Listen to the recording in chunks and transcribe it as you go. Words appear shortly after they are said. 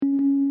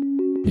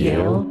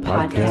Yale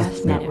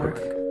Podcast Network.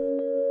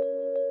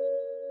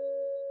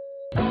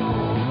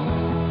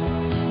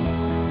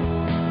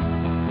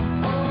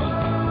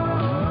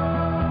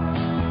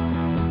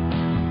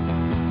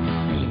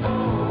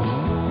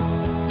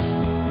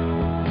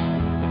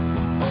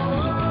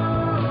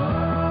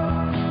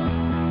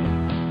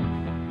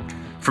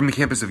 From the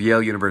campus of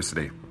Yale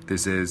University,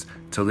 this is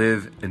To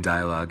Live in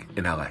Dialogue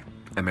in LA.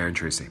 I'm Aaron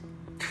Tracy.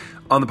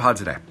 On the pod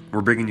today,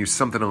 we're bringing you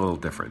something a little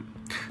different.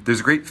 There's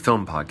a great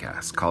film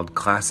podcast called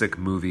Classic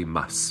Movie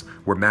Musts,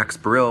 where Max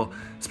Burrill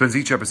spends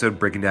each episode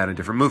breaking down a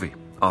different movie,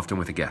 often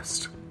with a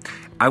guest.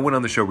 I went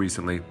on the show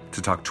recently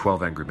to talk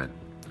 12 Angry Men,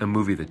 a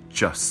movie that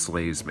just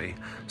slays me.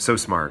 So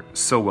smart,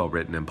 so well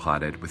written and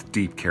plotted, with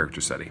deep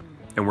character study,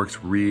 and works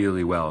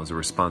really well as a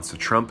response to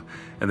Trump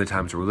and the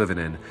times we're living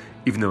in,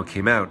 even though it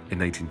came out in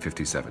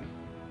 1957.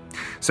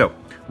 So,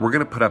 we're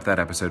going to put up that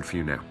episode for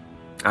you now.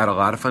 I had a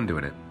lot of fun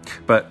doing it,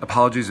 but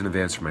apologies in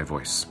advance for my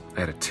voice. I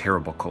had a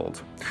terrible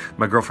cold.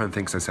 My girlfriend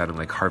thinks I sounded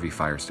like Harvey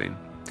Fierstein.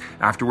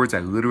 Afterwards,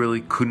 I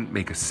literally couldn't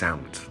make a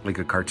sound, like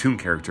a cartoon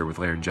character with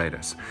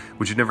laryngitis,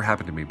 which had never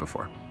happened to me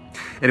before.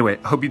 Anyway,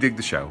 hope you dig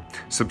the show.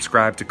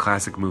 Subscribe to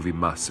Classic Movie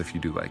Musts if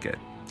you do like it.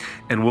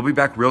 And we'll be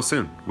back real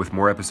soon with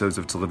more episodes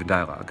of To Live in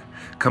Dialogue.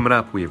 Coming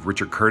up, we have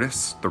Richard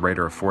Curtis, the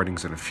writer of Four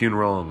Weddings and a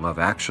Funeral and Love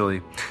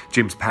Actually,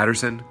 James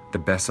Patterson, the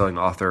best-selling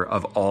author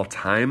of all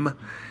time,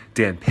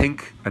 Dan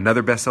Pink,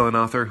 another best-selling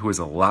author who has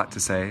a lot to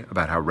say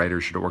about how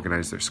writers should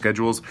organize their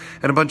schedules,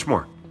 and a bunch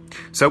more.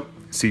 So,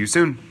 see you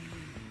soon.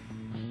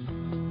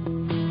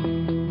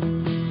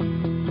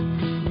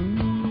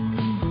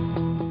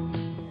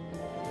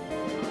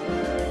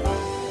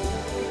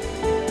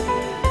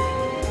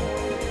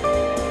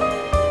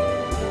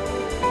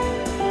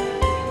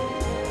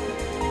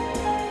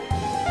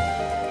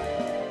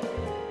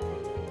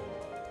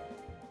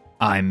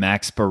 I'm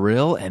Max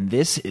Burrill, and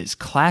this is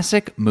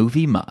Classic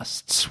Movie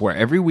Musts, where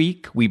every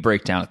week we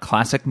break down a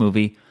classic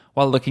movie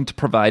while looking to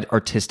provide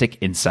artistic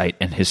insight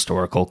and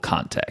historical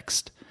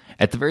context.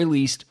 At the very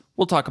least,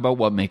 we'll talk about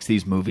what makes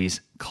these movies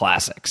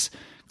classics.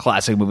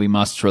 Classic Movie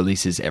Musts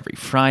releases every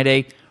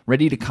Friday,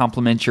 ready to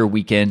complement your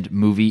weekend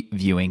movie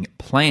viewing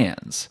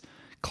plans.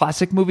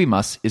 Classic Movie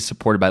Musts is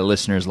supported by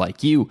listeners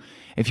like you.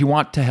 If you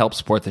want to help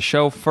support the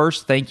show,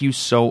 first, thank you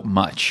so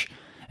much.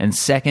 And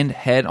second,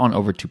 head on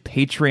over to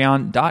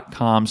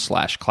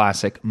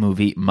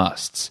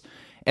patreon.com/classicmoviemusts.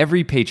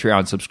 Every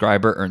Patreon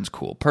subscriber earns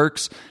cool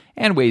perks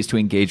and ways to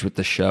engage with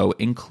the show,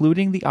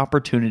 including the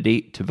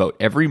opportunity to vote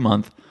every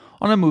month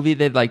on a movie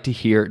they'd like to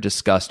hear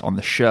discussed on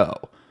the show.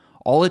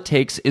 All it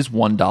takes is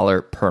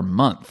 $1 per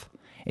month.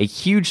 A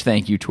huge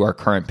thank you to our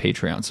current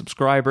Patreon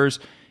subscribers.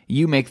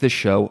 You make the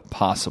show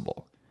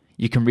possible.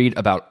 You can read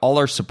about all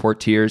our support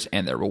tiers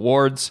and their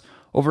rewards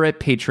over at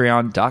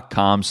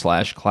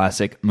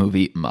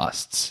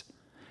patreon.com/classicmoviemusts.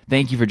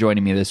 Thank you for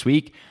joining me this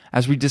week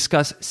as we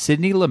discuss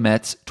Sidney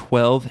Lumet's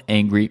 12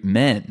 Angry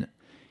Men.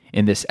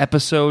 In this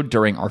episode,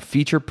 during our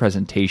feature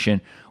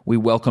presentation, we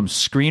welcome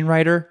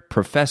screenwriter,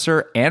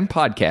 professor, and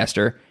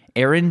podcaster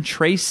Aaron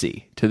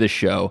Tracy to the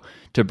show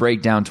to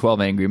break down 12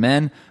 Angry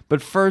Men.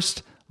 But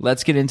first,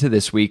 let's get into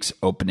this week's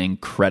opening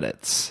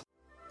credits.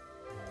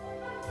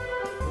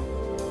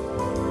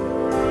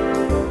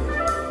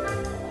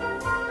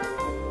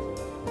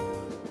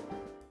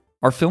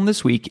 Our film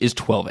this week is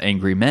 12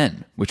 Angry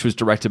Men, which was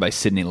directed by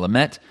Sidney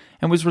Lumet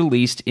and was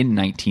released in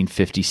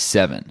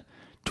 1957.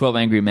 12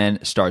 Angry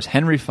Men stars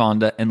Henry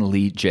Fonda and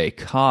Lee J.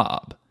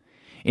 Cobb.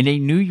 In a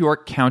New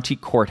York County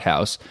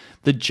courthouse,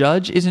 the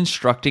judge is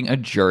instructing a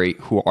jury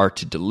who are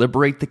to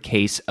deliberate the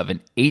case of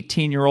an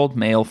 18-year-old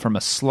male from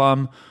a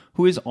slum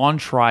who is on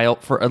trial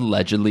for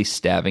allegedly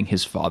stabbing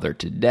his father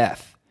to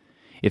death.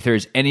 If there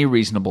is any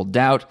reasonable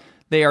doubt,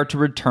 they are to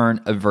return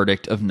a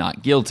verdict of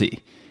not guilty.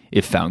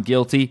 If found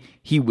guilty,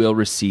 he will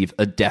receive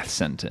a death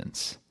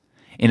sentence.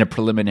 In a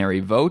preliminary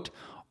vote,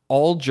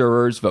 all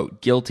jurors vote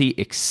guilty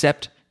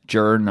except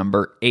juror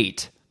number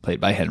 8,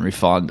 played by Henry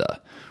Fonda,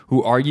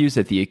 who argues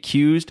that the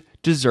accused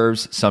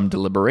deserves some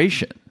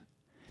deliberation.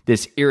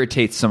 This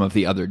irritates some of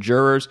the other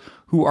jurors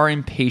who are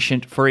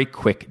impatient for a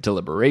quick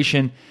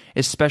deliberation,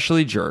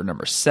 especially juror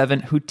number 7,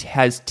 who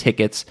has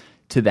tickets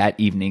to that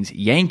evening's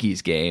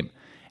Yankees game,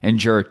 and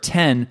juror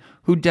 10,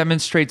 who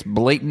demonstrates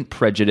blatant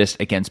prejudice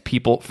against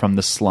people from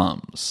the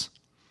slums.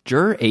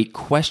 Juror 8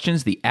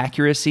 questions the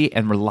accuracy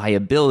and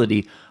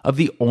reliability of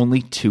the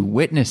only 2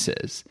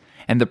 witnesses,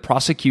 and the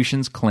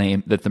prosecution's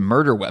claim that the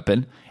murder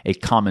weapon, a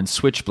common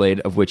switchblade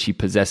of which he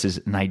possesses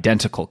an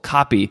identical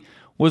copy,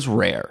 was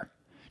rare.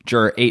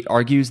 Juror 8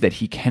 argues that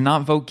he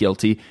cannot vote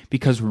guilty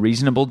because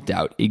reasonable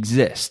doubt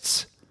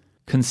exists.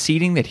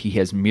 Conceding that he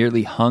has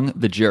merely hung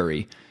the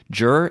jury,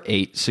 Juror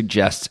 8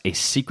 suggests a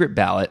secret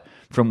ballot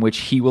from which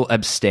he will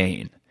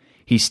abstain.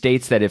 He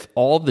states that if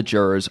all the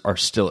jurors are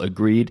still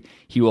agreed,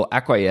 he will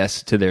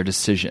acquiesce to their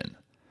decision.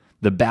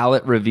 The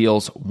ballot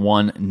reveals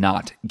one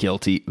not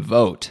guilty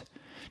vote.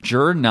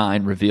 Juror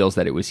 9 reveals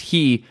that it was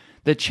he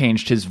that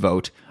changed his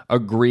vote,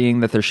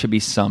 agreeing that there should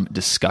be some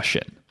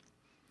discussion.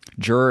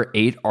 Juror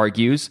 8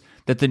 argues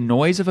that the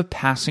noise of a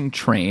passing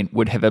train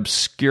would have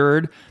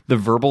obscured the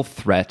verbal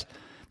threat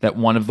that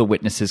one of the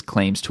witnesses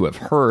claims to have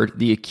heard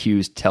the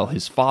accused tell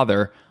his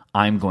father,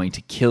 "I'm going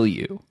to kill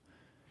you."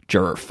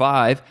 Juror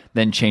 5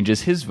 then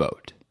changes his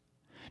vote.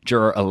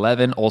 Juror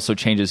 11 also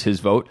changes his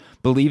vote,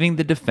 believing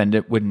the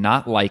defendant would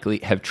not likely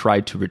have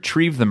tried to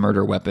retrieve the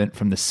murder weapon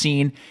from the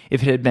scene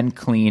if it had been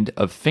cleaned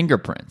of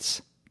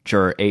fingerprints.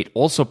 Juror 8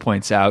 also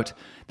points out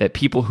that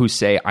people who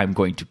say, "I'm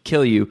going to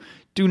kill you,"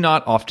 do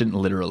not often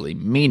literally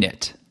mean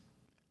it.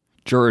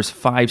 Jurors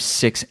 5,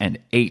 6, and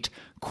 8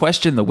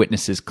 question the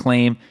witness's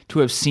claim to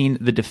have seen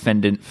the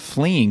defendant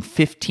fleeing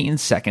 15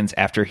 seconds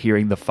after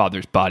hearing the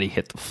father's body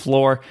hit the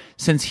floor,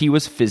 since he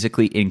was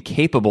physically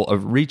incapable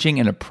of reaching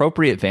an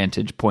appropriate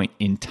vantage point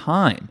in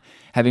time,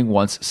 having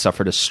once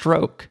suffered a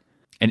stroke.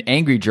 An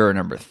angry juror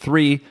number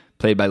 3,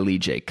 played by Lee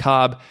J.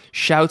 Cobb,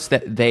 shouts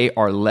that they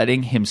are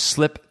letting him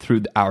slip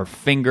through our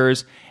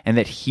fingers and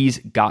that he's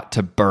got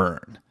to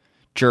burn.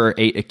 Juror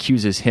 8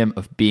 accuses him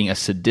of being a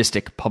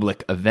sadistic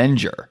public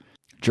avenger.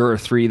 Juror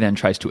 3 then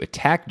tries to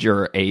attack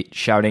Juror 8,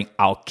 shouting,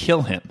 "I'll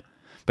kill him,"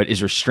 but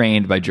is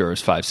restrained by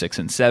Jurors 5, 6,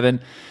 and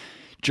 7.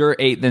 Juror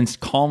 8 then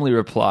calmly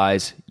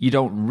replies, "You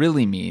don't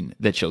really mean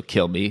that you'll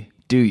kill me,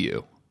 do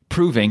you?"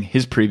 proving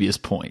his previous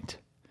point.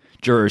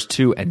 Jurors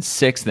 2 and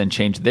 6 then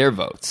change their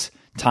votes,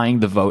 tying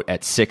the vote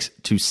at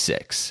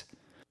 6-6.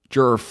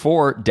 Juror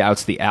 4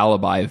 doubts the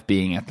alibi of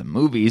being at the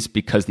movies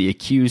because the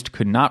accused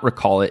could not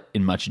recall it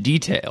in much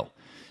detail.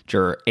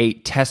 Juror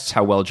 8 tests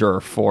how well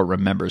Juror 4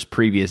 remembers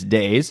previous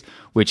days,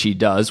 which he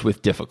does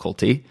with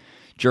difficulty.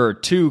 Juror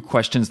 2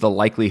 questions the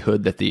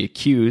likelihood that the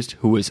accused,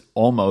 who was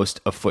almost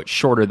a foot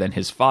shorter than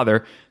his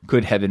father,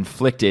 could have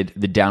inflicted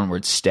the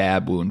downward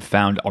stab wound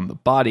found on the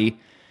body.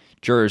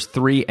 Jurors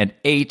 3 and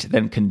 8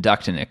 then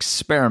conduct an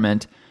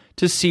experiment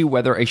to see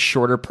whether a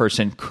shorter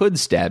person could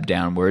stab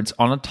downwards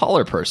on a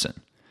taller person.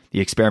 The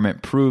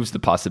experiment proves the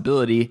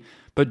possibility,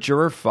 but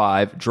Juror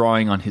 5,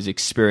 drawing on his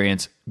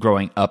experience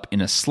growing up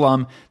in a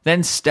slum,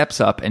 then steps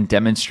up and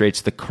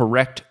demonstrates the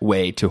correct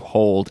way to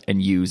hold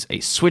and use a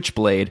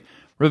switchblade,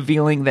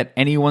 revealing that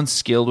anyone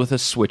skilled with a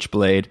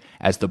switchblade,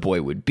 as the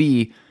boy would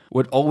be,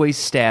 would always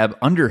stab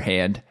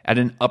underhand at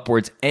an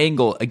upwards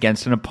angle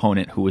against an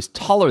opponent who was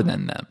taller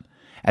than them,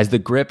 as the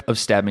grip of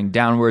stabbing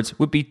downwards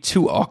would be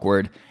too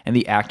awkward and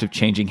the act of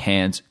changing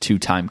hands too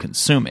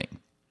time-consuming.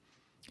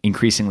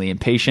 Increasingly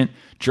impatient,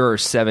 Juror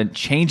 7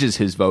 changes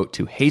his vote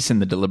to hasten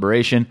the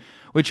deliberation,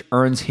 which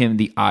earns him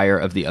the ire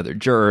of the other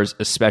jurors,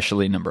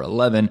 especially number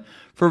 11,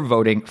 for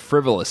voting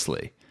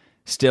frivolously.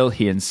 Still,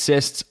 he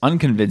insists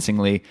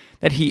unconvincingly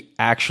that he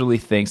actually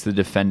thinks the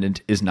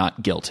defendant is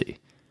not guilty.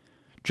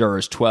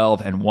 Jurors 12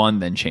 and 1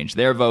 then change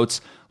their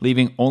votes,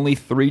 leaving only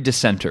 3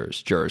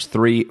 dissenters, Jurors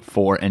 3,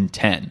 4, and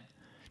 10.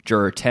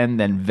 Juror 10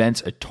 then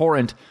vents a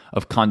torrent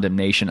of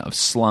condemnation of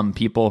slum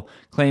people,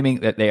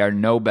 claiming that they are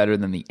no better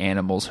than the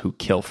animals who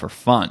kill for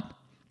fun.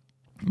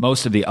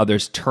 Most of the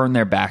others turn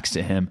their backs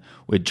to him,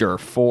 with Juror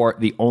 4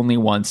 the only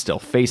one still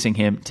facing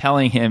him,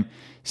 telling him,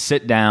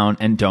 "Sit down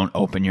and don't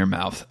open your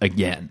mouth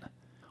again."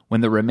 When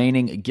the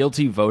remaining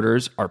guilty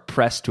voters are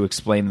pressed to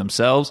explain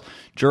themselves,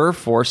 Juror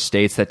 4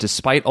 states that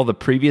despite all the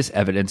previous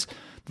evidence,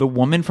 the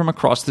woman from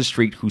across the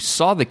street who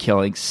saw the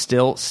killing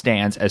still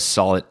stands as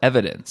solid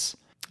evidence.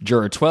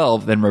 Juror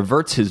 12 then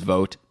reverts his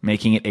vote,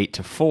 making it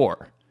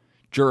 8-4.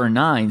 Juror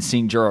 9,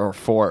 seeing Juror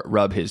 4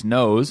 rub his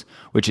nose,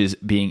 which is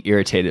being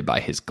irritated by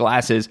his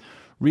glasses,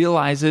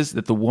 realizes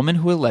that the woman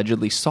who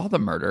allegedly saw the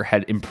murder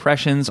had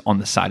impressions on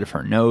the side of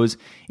her nose,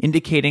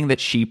 indicating that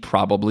she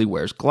probably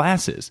wears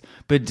glasses,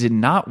 but did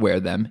not wear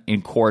them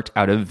in court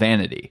out of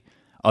vanity.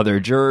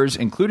 Other jurors,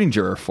 including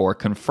Juror 4,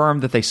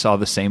 confirmed that they saw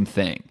the same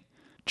thing.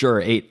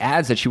 Juror 8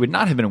 adds that she would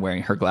not have been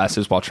wearing her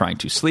glasses while trying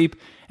to sleep,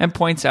 and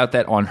points out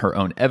that on her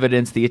own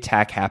evidence, the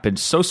attack happened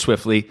so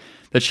swiftly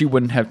that she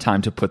wouldn't have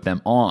time to put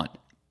them on.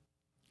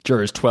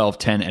 Jurors 12,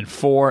 10, and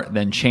 4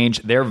 then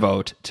change their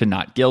vote to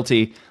not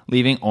guilty,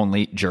 leaving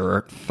only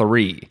Juror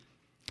 3.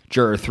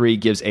 Juror 3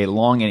 gives a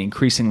long and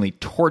increasingly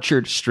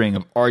tortured string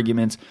of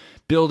arguments,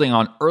 building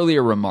on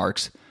earlier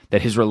remarks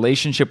that his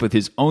relationship with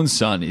his own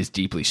son is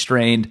deeply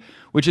strained,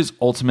 which is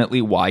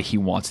ultimately why he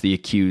wants the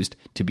accused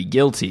to be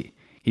guilty.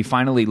 He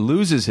finally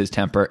loses his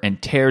temper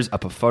and tears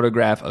up a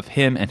photograph of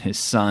him and his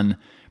son.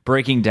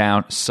 Breaking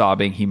down,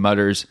 sobbing, he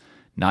mutters,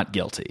 "Not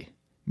guilty,"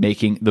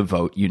 making the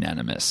vote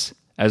unanimous.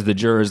 As the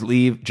jurors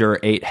leave, Juror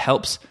 8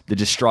 helps the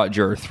distraught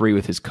Juror 3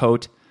 with his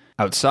coat.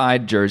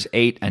 Outside, Jurors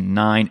 8 and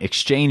 9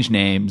 exchange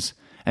names,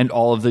 and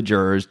all of the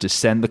jurors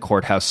descend the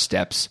courthouse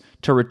steps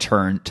to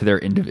return to their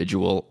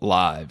individual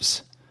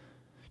lives.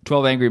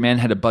 12 Angry Men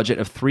had a budget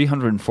of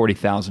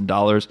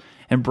 $340,000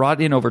 and brought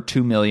in over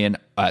 $2 million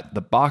at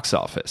the box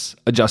office.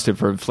 Adjusted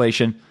for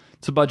inflation,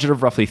 it's a budget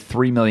of roughly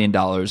 $3 million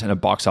and a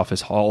box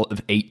office haul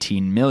of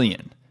 $18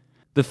 million.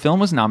 The film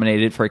was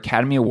nominated for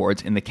Academy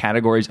Awards in the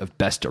categories of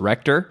Best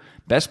Director,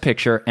 Best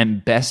Picture,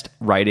 and Best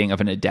Writing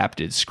of an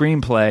Adapted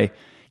Screenplay.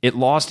 It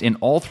lost in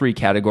all 3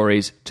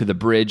 categories to The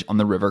Bridge on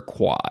the River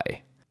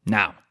Kwai.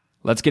 Now,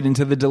 let's get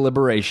into the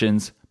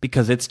deliberations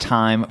because it's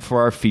time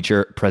for our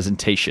feature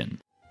presentation.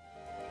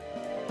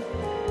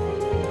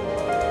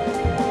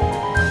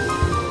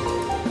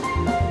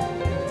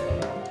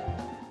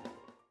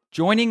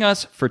 Joining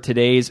us for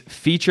today's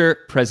feature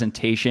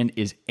presentation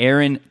is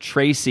Aaron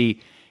Tracy.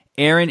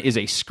 Aaron is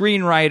a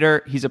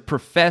screenwriter. He's a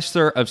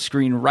professor of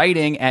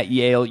screenwriting at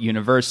Yale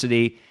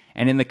University.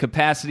 And in the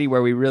capacity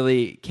where we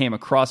really came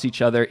across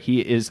each other,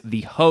 he is the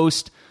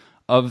host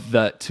of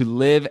the To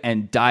Live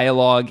and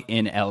Dialogue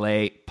in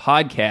LA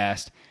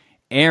podcast.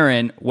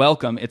 Aaron,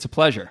 welcome. It's a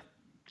pleasure.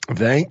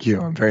 Thank you.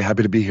 I'm very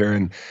happy to be here.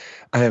 And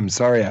I am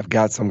sorry I've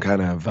got some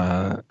kind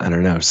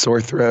of,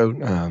 sore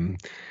throat.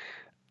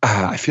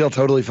 I feel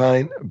totally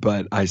fine,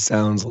 but I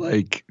sound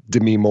like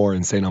Demi Moore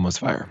in St. Elmo's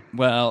Fire.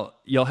 Well,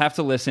 you'll have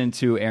to listen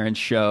to Aaron's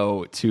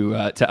show to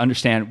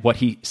understand what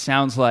he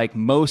sounds like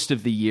most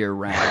of the year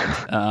round.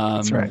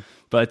 That's right.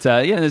 But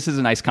this is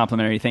a nice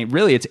complimentary thing.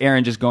 Really, it's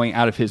Aaron just going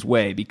out of his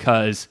way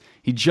because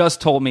he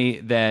just told me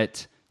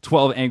that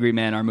 12 Angry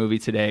Men, our movie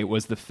today,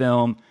 was the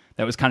film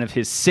that was kind of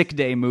his sick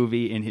day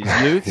movie in his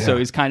youth. Yeah. So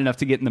he's kind enough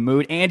to get in the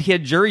mood. And he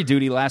had jury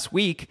duty last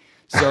week.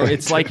 So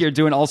it's like you're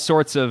doing all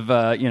sorts of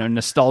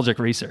nostalgic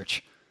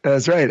research.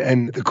 That's right.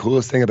 And the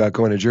coolest thing about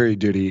going to jury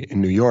duty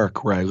in New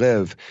York, where I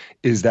live,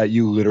 is that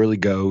you literally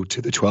go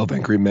to the 12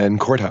 Angry Men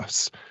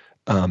courthouse.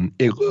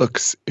 It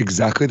looks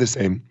exactly the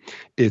same.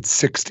 It's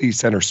 60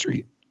 Center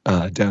Street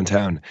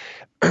downtown.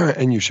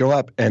 And you show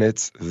up, and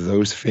it's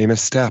those famous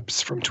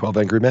steps from 12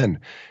 Angry Men.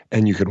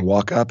 And you can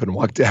walk up and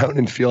walk down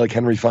and feel like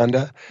Henry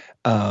Fonda.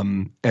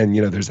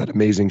 There's that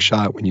amazing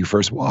shot when you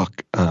first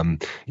walk,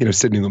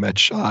 Sidney Lumet's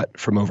shot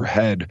from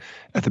overhead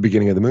at the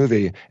beginning of the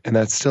movie. And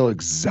that's still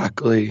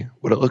exactly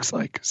what it looks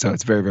like. So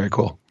it's very, very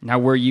cool. Now,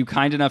 were you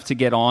kind enough to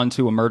get on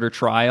to a murder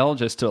trial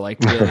just to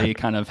really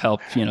kind of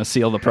help,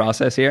 seal the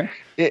process here?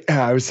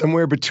 I was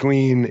somewhere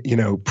between,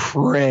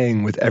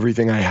 praying with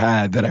everything I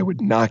had that I would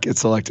not get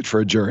selected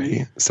for a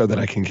jury so that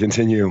I can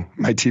continue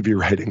my TV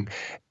writing,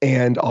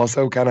 and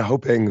also kind of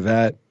hoping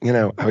that,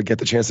 I would get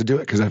the chance to do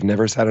it because I've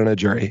never sat on a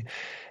jury.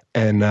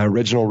 And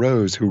Reginald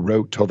Rose, who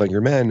wrote 12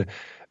 Angry Men,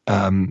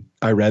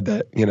 I read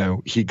that,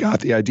 he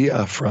got the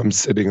idea from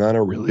sitting on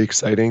a really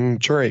exciting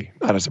jury.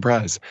 Not a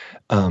surprise.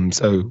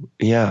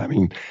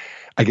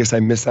 I guess I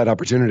missed that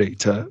opportunity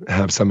to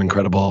have some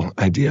incredible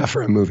idea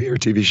for a movie or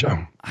TV show.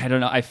 I don't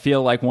know. I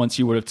feel like once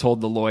you would have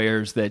told the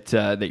lawyers that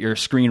you're a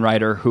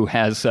screenwriter who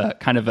has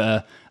kind of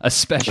a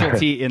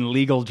specialty in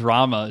legal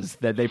dramas,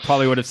 that they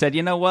probably would have said,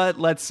 you know what,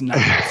 let's not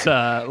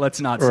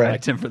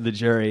select him for the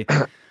jury.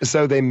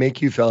 So they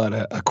make you fill out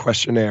a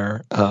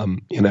questionnaire,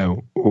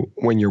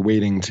 when you're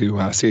waiting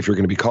to see if you're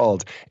going to be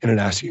called. And it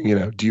asks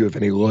you, do you have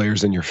any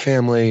lawyers in your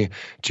family?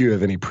 Do you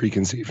have any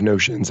preconceived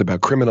notions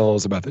about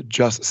criminals, about the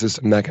justice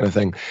system, that kind of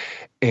thing?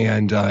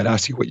 And it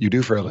asks you what you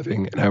do for a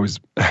living. And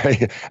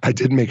I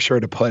did make sure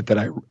to put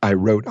that I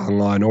wrote on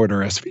Law and Order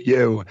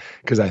SVU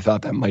because I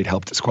thought that might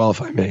help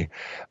disqualify me,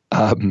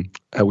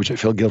 which I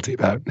feel guilty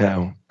about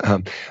now.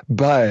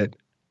 But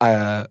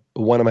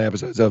one of my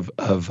episodes of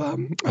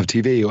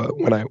TV,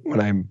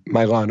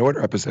 my Law and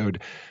Order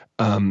episode,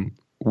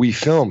 we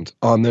filmed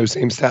on those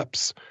same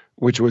steps,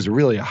 which was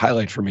really a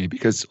highlight for me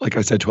because, like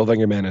I said, 12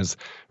 Angry Men is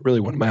really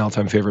one of my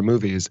all-time favorite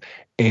movies.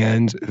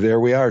 And there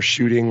we are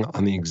shooting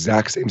on the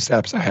exact same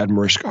steps. I had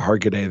Mariska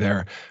Hargitay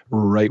there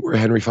right where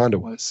Henry Fonda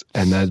was.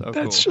 And that's cool.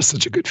 Just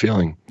such a good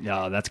feeling.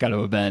 Yeah, that's got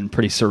to have been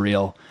pretty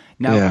surreal.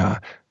 Now,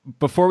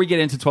 before we get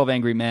into 12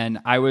 Angry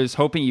Men, I was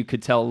hoping you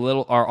could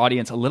tell our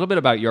audience a little bit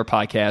about your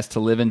podcast, To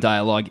Live and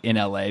Dialogue in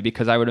LA,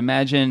 because I would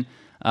imagine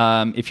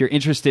if you're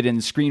interested in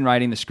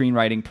screenwriting, the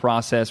screenwriting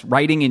process,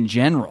 writing in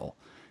general,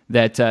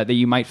 that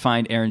you might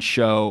find Aaron's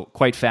show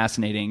quite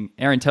fascinating.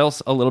 Aaron, tell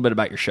us a little bit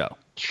about your show.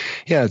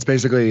 Yeah, it's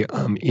basically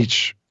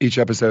each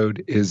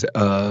episode is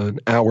an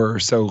hour or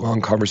so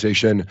long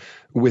conversation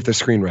with a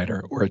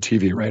screenwriter or a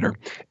TV writer.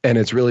 And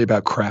it's really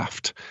about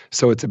craft.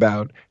 So it's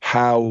about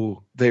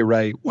how they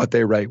write, what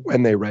they write,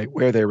 when they write,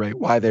 where they write,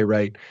 why they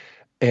write.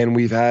 And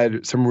we've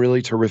had some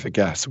really terrific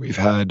guests. We've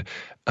had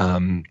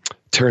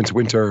Terrence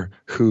Winter,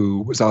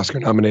 who was Oscar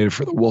nominated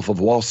for The Wolf of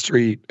Wall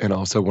Street and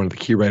also one of the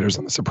key writers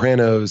on The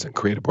Sopranos and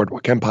created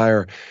Boardwalk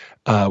Empire.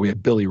 We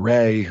had Billy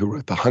Ray, who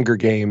wrote The Hunger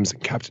Games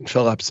and Captain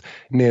Phillips,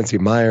 Nancy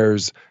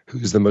Meyers,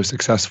 who's the most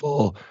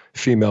successful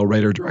female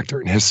writer-director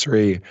in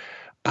history.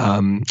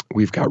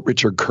 We've got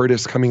Richard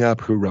Curtis coming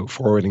up, who wrote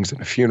Four Weddings and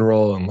a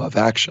Funeral and Love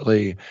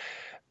Actually.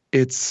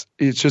 It's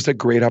just a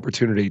great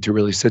opportunity to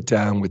really sit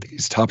down with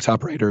these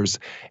top writers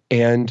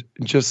and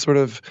just sort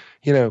of,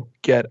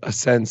 get a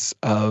sense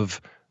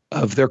of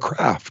their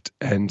craft.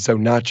 And so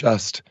not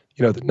just,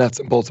 the nuts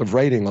and bolts of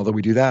writing, although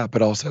we do that,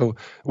 but also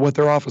what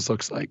their office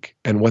looks like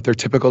and what their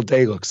typical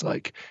day looks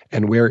like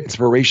and where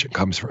inspiration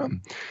comes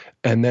from.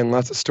 And then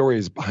lots of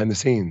stories behind the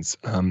scenes.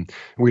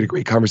 We had a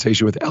great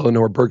conversation with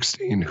Eleanor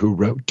Bergstein, who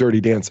wrote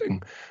Dirty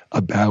Dancing,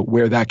 about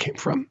where that came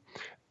from.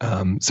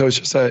 So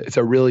it's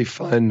a really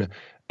fun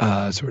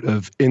sort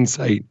of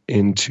insight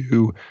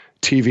into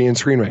TV and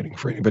screenwriting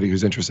for anybody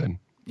who's interested.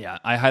 Yeah,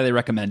 I highly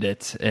recommend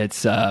it.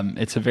 It's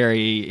a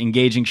very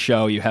engaging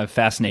show. You have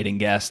fascinating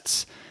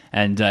guests,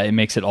 and it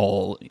makes it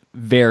all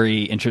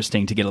very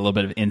interesting to get a little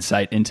bit of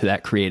insight into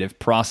that creative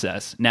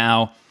process.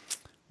 Now,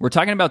 we're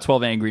talking about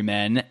 12 Angry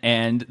Men,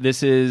 and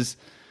this is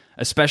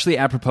especially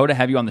apropos to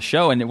have you on the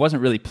show. And it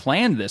wasn't really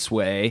planned this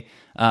way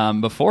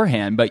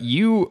beforehand, but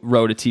you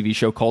wrote a TV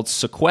show called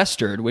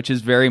Sequestered, which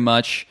is very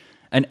much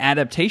an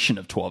adaptation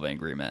of 12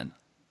 Angry Men.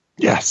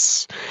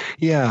 Yes.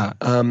 Yeah.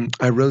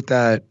 I wrote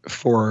that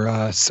for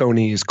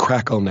Sony's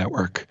Crackle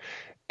network,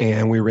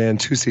 and we ran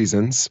 2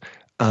 seasons.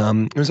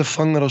 It was a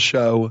fun little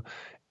show.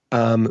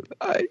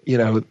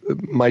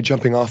 My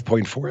jumping off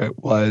point for it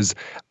was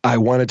I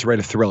wanted to write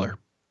a thriller.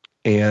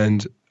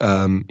 And,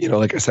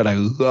 like I said, I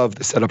love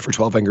the setup for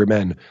 12 Angry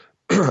Men.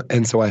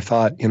 And so I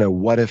thought,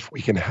 what if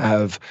we can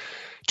have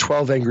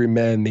 12 Angry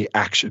Men, the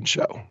action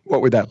show?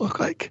 What would that look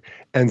like?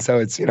 And so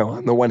it's,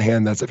 on the one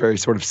hand, that's a very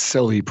sort of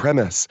silly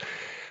premise.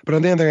 But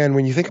on the other hand,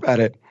 when you think about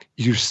it,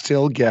 you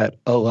still get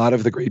a lot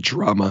of the great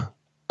drama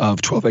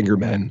of 12 Angry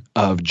Men,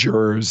 of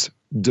jurors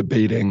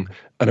debating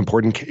an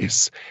important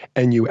case.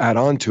 And you add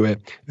on to it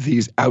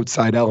these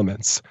outside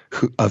elements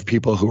of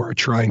people who are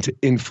trying to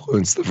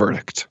influence the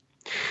verdict.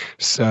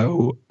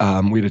 So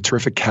we had a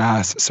terrific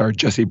cast, starred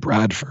Jesse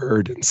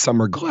Bradford and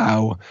Summer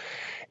Glau.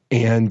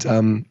 And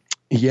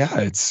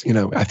it's,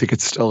 I think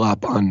it's still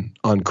up on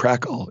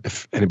Crackle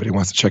if anybody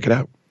wants to check it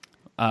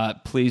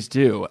out. Please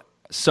do.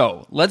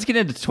 So let's get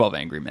into 12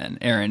 Angry Men.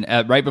 Aaron,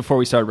 right before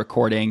we started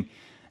recording,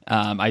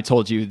 I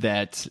told you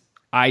that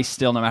I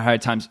still, no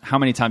matter how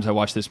many times I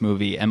watch this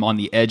movie, am on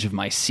the edge of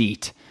my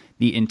seat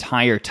the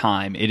entire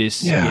time. It is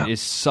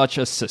such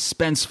a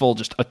suspenseful,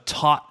 just a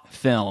taut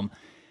film.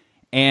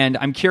 And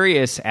I'm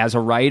curious, as a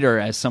writer,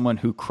 as someone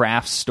who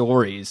crafts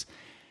stories,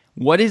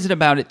 what is it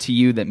about it to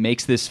you that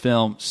makes this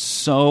film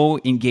so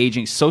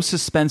engaging, so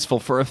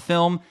suspenseful for a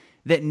film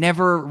that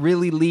never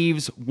really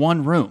leaves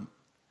one room?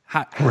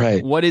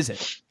 Right. What is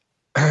it?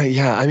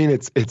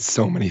 It's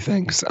so many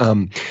things.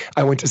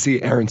 I went to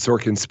see Aaron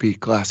Sorkin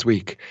speak last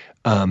week,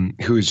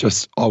 who is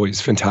just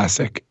always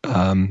fantastic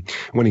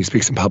when he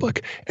speaks in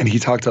public. And he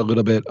talked a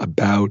little bit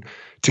about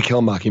To Kill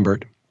a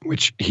Mockingbird,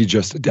 which he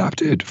just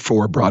adapted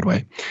for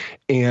Broadway.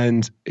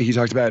 And he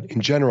talked about, in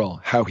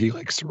general, how he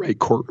likes to write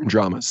courtroom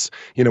dramas,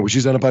 which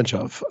he's done a bunch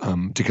of.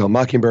 To Kill a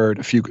Mockingbird,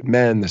 A Few Good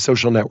Men, The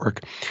Social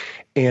Network.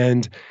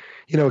 And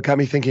it got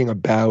me thinking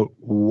about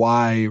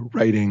why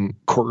writing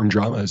courtroom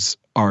dramas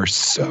are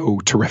so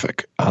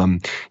terrific.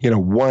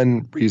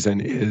 One reason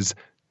is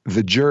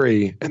the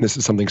jury, and this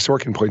is something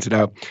Sorkin pointed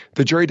out,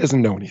 the jury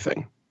doesn't know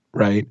anything,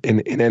 right? In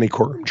any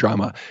courtroom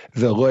drama,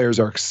 the lawyers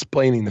are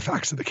explaining the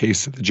facts of the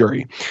case to the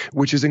jury,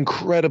 which is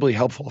incredibly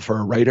helpful for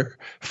a writer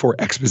for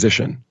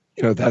exposition.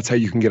 That's how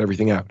you can get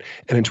everything out.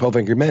 And in 12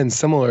 Angry Men,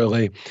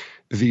 similarly,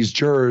 these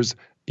jurors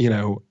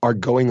are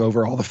going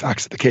over all the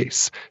facts of the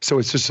case. So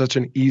it's just such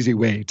an easy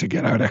way to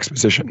get out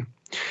exposition.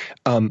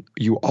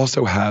 You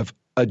also have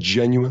a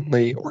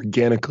genuinely,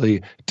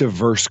 organically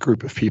diverse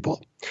group of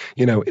people.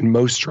 In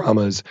most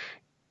dramas,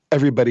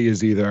 everybody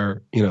is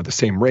either, the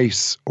same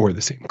race or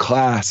the same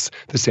class,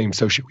 the same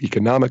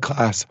socioeconomic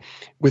class.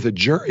 With a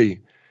jury,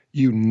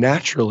 you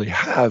naturally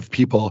have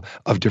people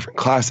of different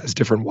classes,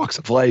 different walks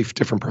of life,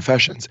 different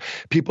professions,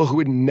 people who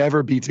would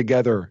never be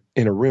together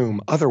in a room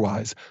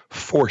otherwise,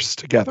 forced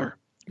together,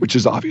 which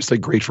is obviously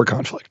great for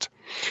conflict.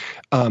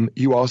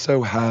 You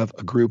also have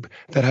a group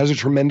that has a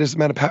tremendous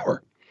amount of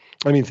power.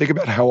 Think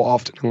about how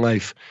often in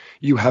life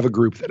you have a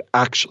group that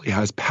actually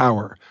has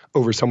power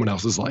over someone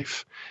else's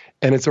life.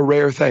 And it's a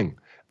rare thing.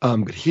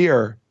 But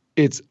here,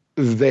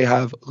 they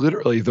have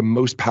literally the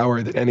most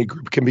power that any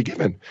group can be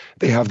given.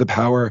 They have the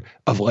power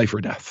of life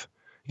or death.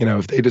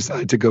 If they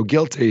decide to go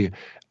guilty,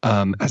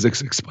 as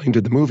it's explained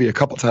in the movie a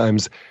couple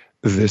times,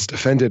 this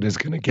defendant is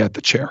going to get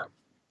the chair.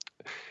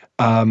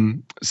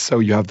 So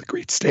you have the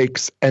great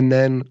stakes. And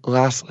then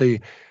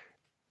lastly,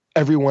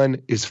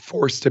 everyone is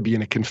forced to be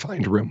in a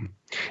confined room.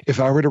 If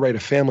I were to write a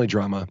family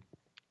drama,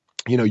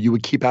 you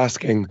would keep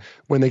asking,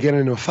 when they get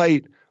into a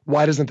fight,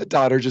 why doesn't the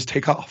daughter just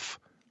take off?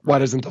 Why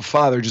doesn't the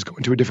father just go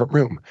into a different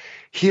room?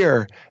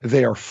 Here,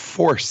 they are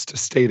forced to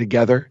stay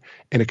together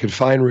in a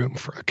confined room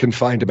for a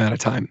confined amount of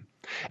time.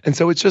 And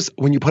so it's just,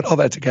 when you put all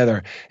that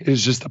together, it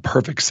is just the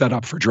perfect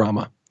setup for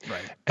drama.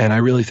 Right. And I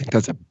really think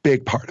that's a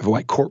big part of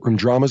why courtroom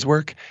dramas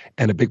work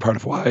and a big part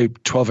of why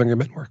 12 Angry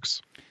Men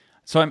works.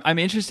 So I'm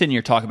interested in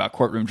your talk about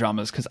courtroom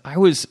dramas because I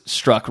was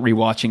struck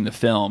rewatching the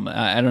film.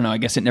 I don't know, I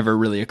guess it never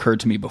really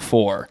occurred to me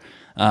before,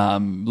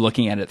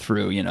 looking at it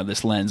through,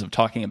 this lens of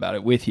talking about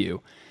it with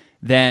you,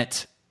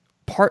 that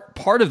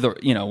part of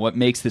the, what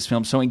makes this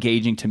film so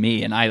engaging to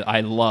me, and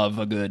I love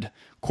a good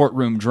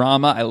courtroom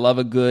drama, I love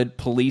a good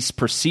police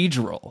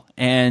procedural,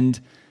 and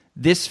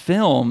this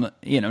film,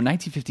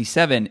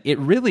 1957, it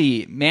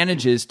really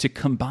manages to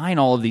combine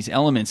all of these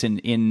elements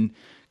in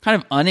kind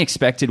of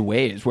unexpected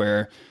ways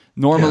where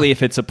normally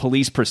if it's a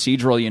police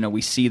procedural,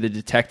 we see the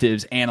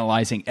detectives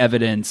analyzing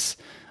evidence,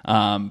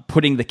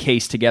 putting the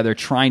case together,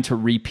 trying to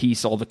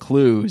repiece all the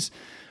clues.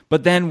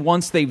 But then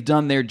once they've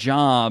done their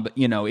job,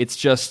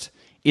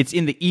 it's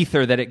in the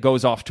ether that it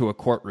goes off to a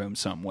courtroom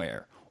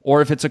somewhere.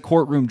 Or if it's a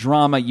courtroom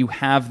drama, you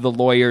have the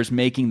lawyers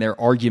making their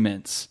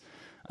arguments.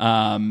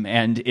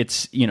 And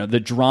it's,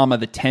 the drama,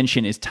 the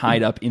tension is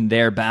tied up in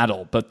their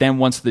battle. But then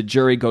once the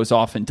jury goes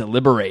off and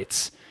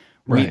deliberates,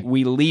 Right.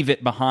 We leave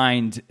it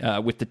behind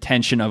with the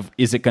tension of,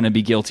 is it going to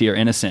be guilty or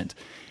innocent?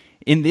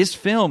 In this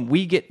film,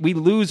 we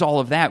lose all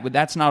of that.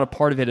 That's not a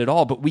part of it at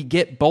all, but we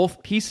get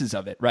both pieces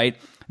of it, right?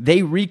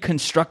 They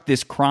reconstruct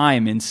this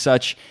crime in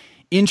such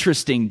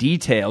interesting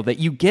detail that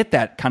you get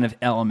that kind of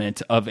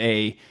element of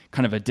a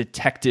kind of a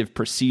detective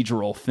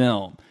procedural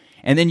film.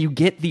 And then you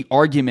get the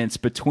arguments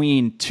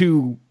between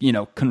two,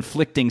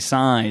 conflicting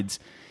sides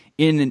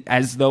in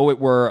as though it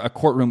were a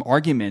courtroom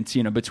argument,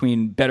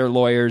 between better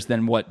lawyers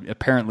than what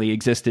apparently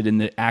existed in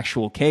the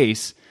actual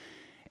case.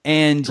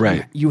 And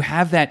right. you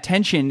have that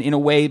tension in a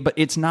way, but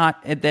it's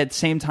not at that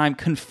same time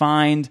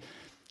confined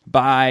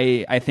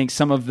by, I think,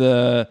 some of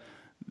the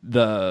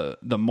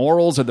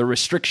morals or the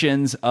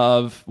restrictions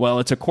of, well,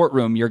 it's a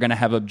courtroom, you're going to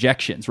have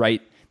objections,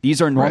 right? These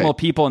are normal right.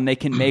 people, and they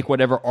can make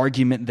whatever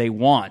argument they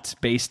want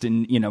based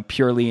in,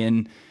 purely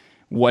in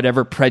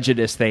whatever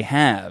prejudice they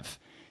have.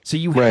 So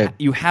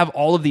you have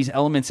all of these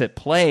elements at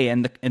play,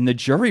 and the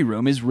jury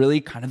room is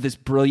really kind of this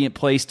brilliant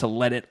place to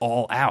let it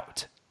all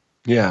out.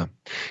 Yeah.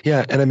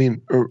 Yeah. And I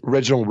mean,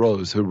 Reginald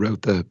Rose, who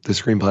wrote the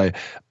screenplay,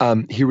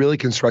 he really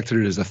constructed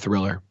it as a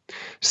thriller.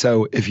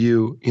 So if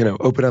you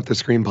open up the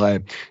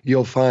screenplay,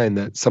 you'll find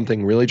that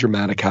something really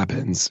dramatic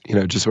happens,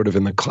 just sort of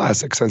in the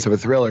classic sense of a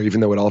thriller,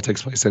 even though it all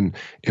takes place in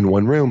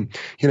one room.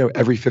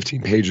 Every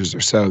 15 pages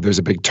or so, there's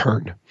a big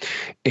turn.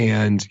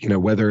 And,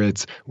 whether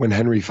it's when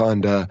Henry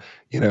Fonda,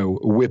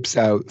 whips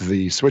out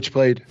the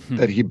switchblade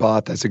that he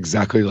bought, that's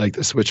exactly like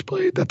the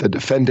switchblade that the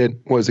defendant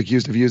was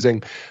accused of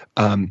using.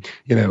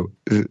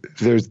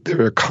 There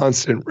are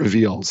constant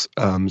reveals,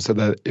 so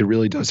that it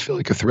really does feel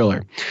like a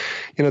thriller.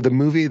 The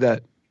movie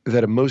that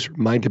it most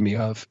reminded me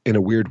of, in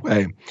a weird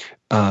way,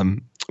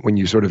 when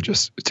you sort of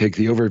just take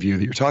the overview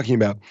that you're talking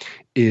about,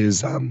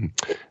 is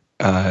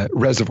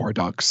Reservoir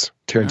Dogs,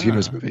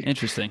 Tarantino's movie.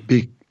 Interesting.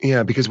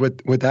 Because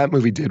what that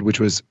movie did, which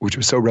was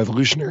so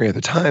revolutionary at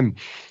the time,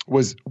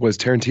 was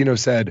Tarantino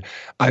said,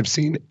 "I've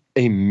seen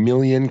a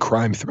million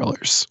crime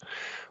thrillers.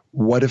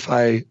 What if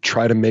I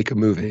try to make a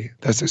movie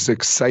that's as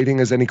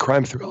exciting as any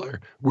crime thriller,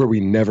 where we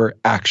never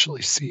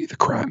actually see the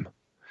crime?"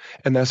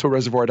 And that's what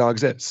Reservoir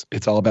Dogs is.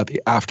 It's all about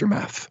the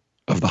aftermath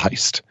of the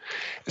heist.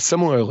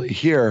 Similarly,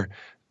 here,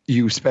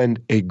 you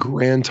spend a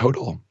grand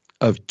total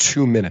of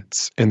 2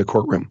 minutes in the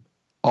courtroom.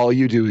 All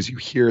you do is you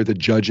hear the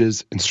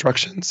judge's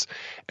instructions,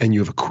 and you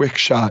have a quick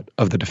shot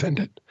of the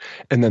defendant.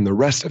 And then the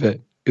rest of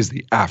it is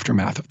the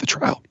aftermath of the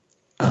trial.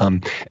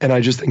 And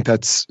I just think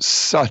that's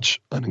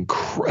such an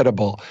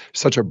incredible,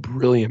 such a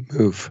brilliant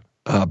move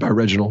by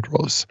Reginald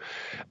Rose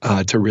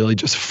to really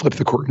just flip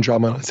the courtroom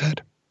drama on its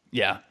head.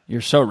 Yeah,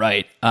 you're so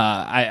right.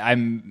 I've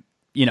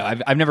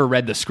never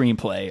read the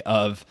screenplay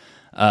of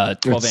 12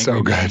 It's Angry so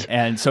Men, good.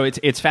 and so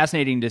it's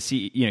fascinating to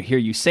see, hear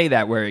you say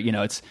that, where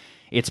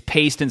it's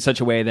paced in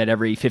such a way that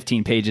every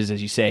 15 pages,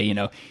 as you say,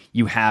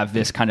 you have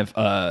this kind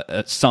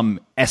of some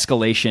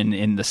escalation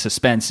in the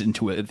suspense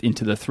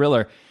into the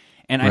thriller.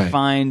 And Right. I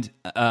find,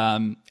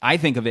 I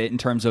think of it in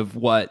terms of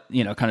what,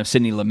 kind of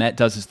Sidney Lumet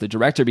does as the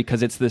director,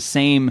 because it's the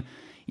same,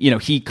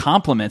 he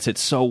complements it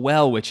so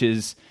well, which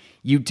is,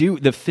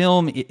 the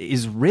film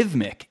is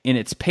rhythmic in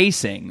its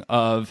pacing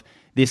of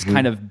this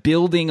kind of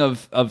building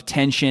of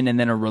tension, and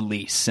then a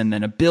release, and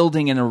then a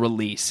building and a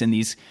release,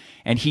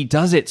 and he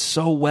does it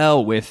so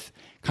well with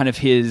kind of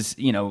his,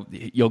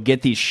 you'll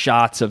get these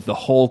shots of the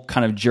whole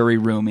kind of jury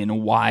room in a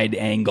wide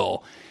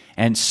angle.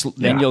 And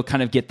then you'll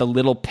kind of get the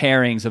little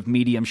pairings of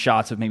medium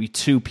shots of maybe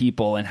two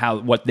people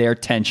and what their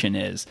tension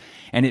is.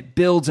 And it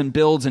builds and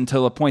builds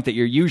until a point that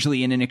you're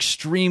usually in an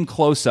extreme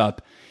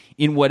close-up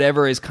in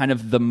whatever is kind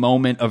of the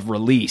moment of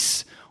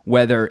release,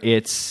 whether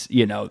it's,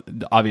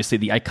 obviously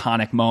the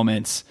iconic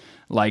moments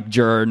like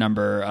juror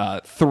number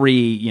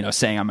 3,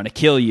 saying, "I'm going to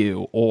kill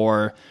you,"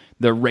 or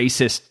the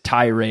racist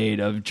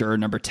tirade of juror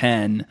number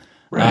 10.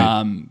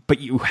 Right.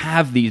 But you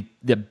have the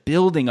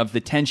building of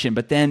the tension,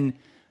 but then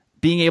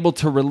being able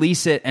to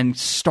release it and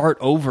start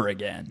over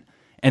again,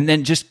 and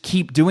then just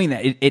keep doing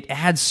that. It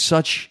adds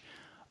such,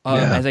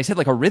 as I said,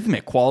 like a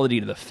rhythmic quality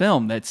to the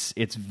film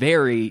it's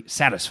very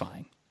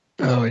satisfying.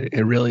 Oh,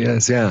 it really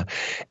is, yeah.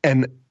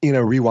 And,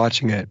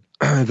 rewatching it,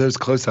 those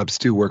close-ups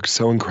do work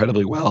so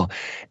incredibly well.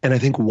 And I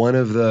think one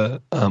of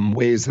the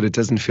ways that it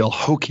doesn't feel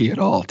hokey at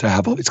all to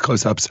have all these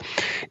close-ups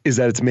is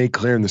that it's made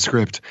clear in the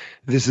script,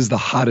 this is the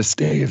hottest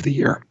day of the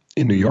year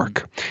in New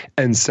York.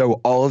 And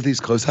so all of these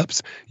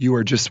close-ups, you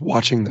are just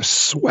watching the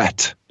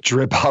sweat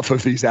drip off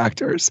of these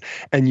actors,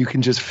 and you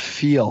can just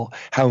feel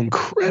how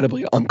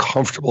incredibly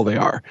uncomfortable they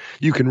are.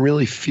 You can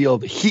really feel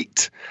the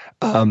heat,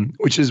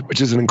 which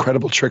is an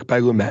incredible trick by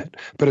Lumet,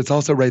 but it's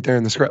also right there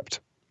in the script.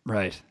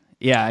 Right.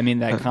 Yeah, I mean,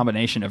 that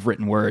combination of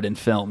written word and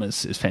film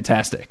is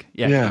fantastic.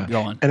 Yeah, keep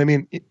going.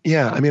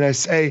 And I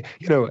say,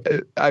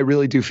 I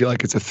really do feel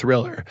like it's a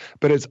thriller,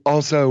 but it's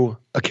also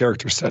a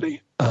character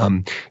study.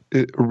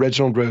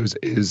 Reginald Rose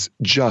is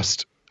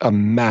just a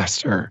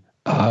master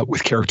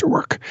with character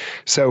work.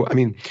 So,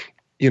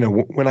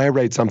 when I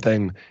write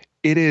something,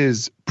 it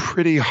is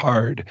pretty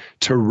hard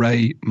to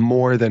write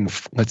more than,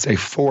 let's say,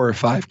 4 or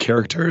 5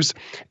 characters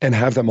and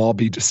have them all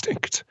be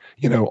distinct,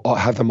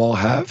 have them all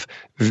have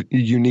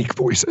unique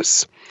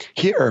voices.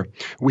 Here,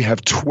 we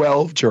have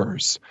 12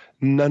 jurors.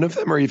 None of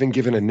them are even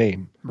given a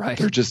name. Right.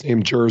 They're just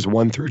named jurors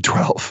 1 through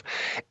 12.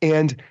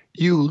 And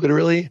you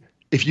literally,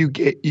 if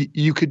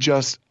you could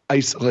just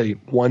isolate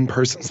one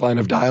person's line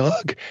of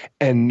dialogue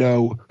and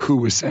know who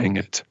was saying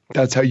it.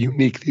 That's how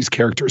unique these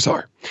characters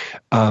are.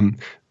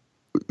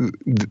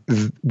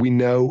 We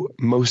know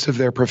most of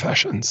their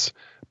professions,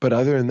 but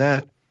other than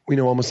that, we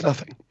know almost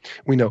nothing.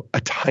 We know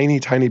a tiny,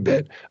 tiny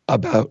bit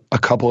about a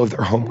couple of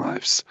their home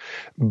lives,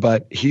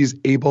 but he's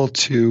able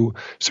to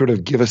sort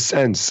of give a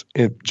sense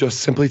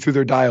just simply through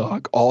their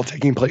dialogue, all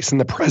taking place in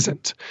the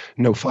present.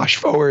 No flash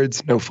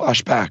forwards, no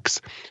flashbacks,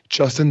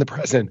 just in the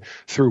present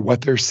through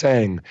what they're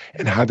saying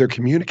and how they're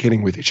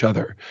communicating with each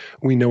other.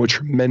 We know a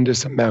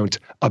tremendous amount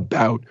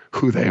about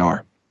who they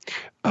are.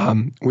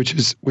 Which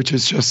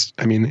is just,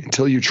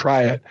 until you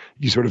try it,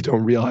 you sort of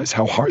don't realize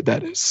how hard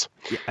that is.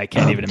 I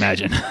can't even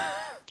imagine.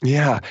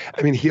 Yeah.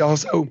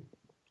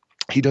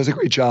 He does a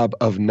great job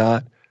of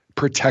not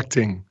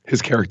protecting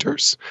his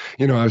characters.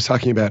 I was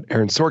talking about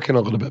Aaron Sorkin a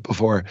little bit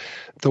before.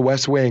 The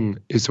West Wing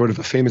is sort of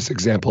a famous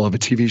example of a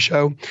TV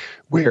show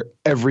where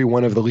every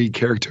one of the lead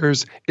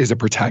characters is a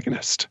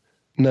protagonist.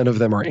 None of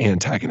them are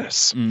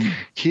antagonists.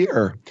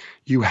 Here,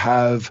 you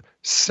have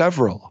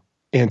several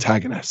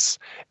antagonists.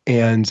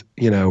 And,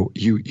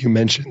 you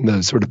mentioned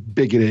the sort of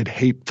bigoted,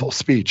 hateful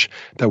speech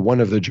that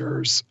one of the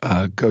jurors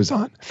goes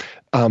on.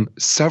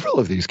 Several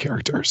of these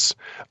characters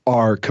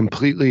are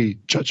completely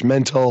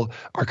judgmental,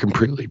 are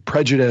completely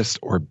prejudiced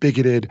or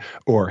bigoted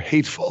or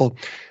hateful,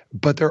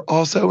 but they're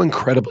also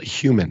incredibly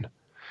human.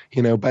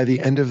 By the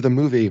end of the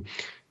movie,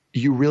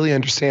 you really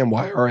understand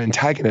why our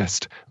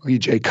antagonist, Lee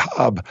J.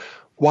 Cobb,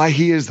 why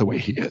he is the way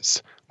he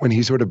is. When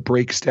he sort of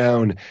breaks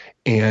down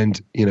and,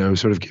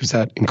 sort of gives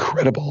that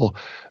incredible,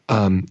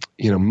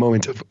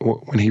 moment of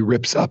when he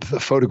rips up the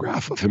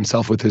photograph of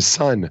himself with his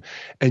son,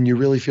 and you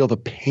really feel the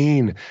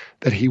pain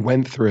that he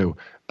went through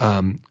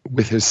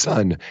with his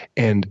son,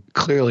 and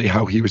clearly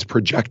how he was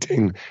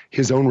projecting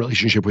his own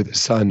relationship with his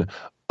son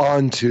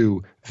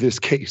onto this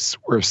case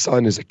where a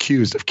son is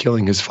accused of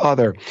killing his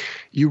father.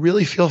 You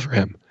really feel for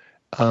him.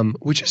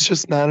 Which is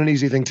just not an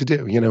easy thing to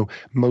do.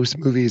 Most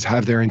movies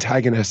have their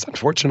antagonists,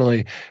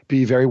 unfortunately,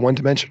 be very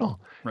one-dimensional.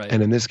 Right.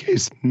 And in this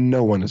case,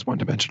 no one is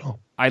one-dimensional.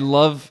 I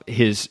love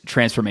his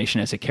transformation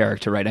as a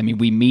character, right?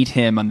 We meet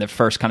him on the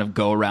first kind of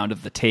go-around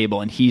of the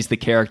table, and he's the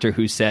character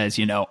who says,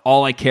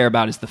 all I care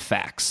about is the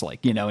facts.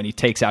 And he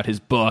takes out his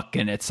book,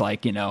 and it's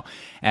like,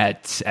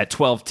 at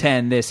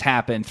 12:10, this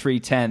happened,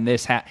 3:10,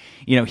 this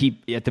happened. He,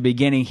 at the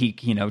beginning, he,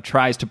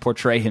 tries to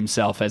portray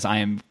himself as I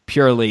am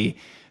purely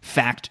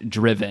fact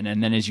driven,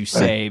 and then as you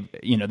say,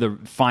 the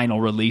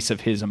final release of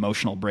his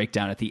emotional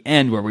breakdown at the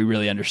end, where we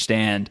really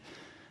understand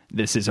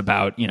this is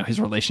about his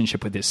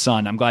relationship with his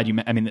son. I'm glad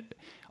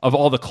of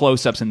all the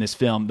close-ups in this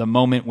film, the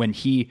moment when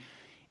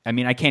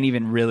I can't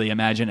even really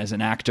imagine as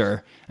an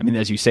actor.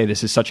 As you say,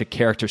 this is such a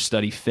character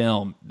study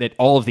film that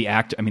all of the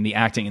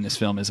acting in this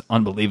film is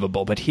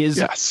unbelievable. But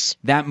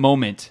that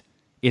moment,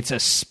 it's a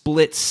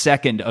split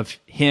second of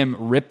him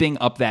ripping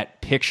up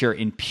that picture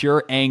in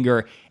pure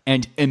anger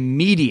and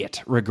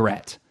immediate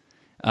regret.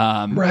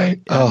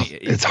 Right.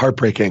 It's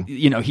heartbreaking.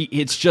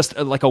 It's just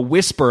like a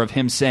whisper of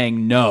him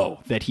saying no,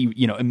 that he,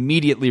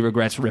 immediately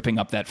regrets ripping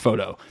up that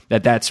photo.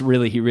 That's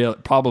really,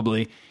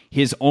 probably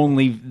the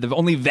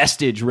only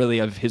vestige really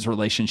of his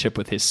relationship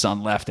with his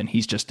son left, and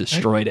he's just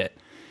destroyed it.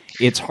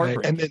 It's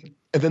heartbreaking. Right.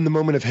 And then the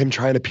moment of him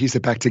trying to piece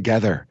it back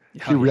together,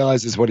 he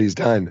realizes what he's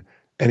done,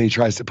 and he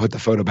tries to put the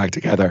photo back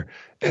together,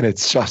 and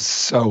it's just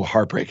so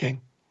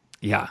heartbreaking.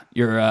 Yeah,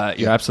 you're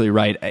absolutely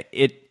right.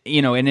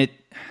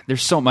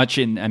 There's so much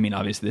in.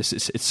 Obviously,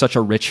 it's such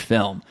a rich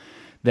film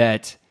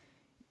that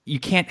you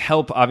can't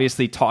help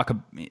obviously talk.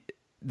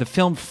 The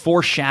film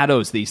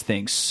foreshadows these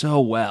things so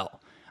well.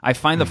 I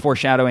find the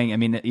foreshadowing.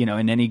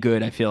 In any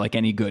good, I feel like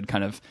any good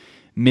kind of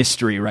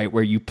mystery, right,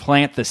 where you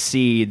plant the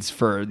seeds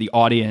for the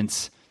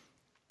audience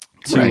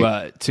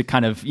to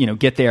kind of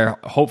get there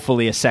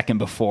hopefully a second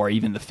before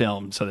even the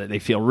film, so that they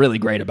feel really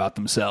great about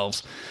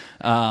themselves.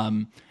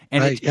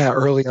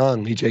 Early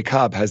on, Lee J.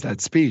 Cobb has that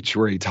speech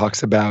where he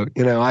talks about,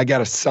 I got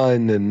a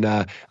son, and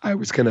I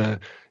was going to,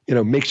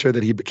 make sure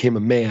that he became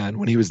a man.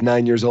 When he was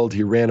 9 years old,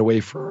 he ran away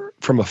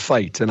from a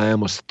fight, and I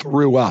almost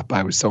threw up.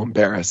 I was so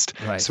embarrassed.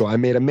 Right. So I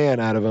made a man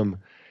out of him.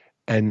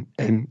 And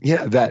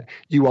that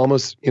you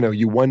almost,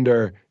 you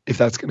wonder if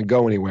that's going to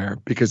go anywhere,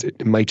 because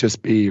it might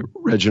just be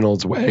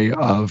Reginald's way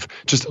of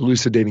just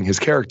elucidating his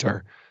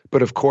character.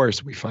 But of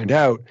course, we find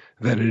out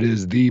that it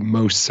is the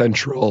most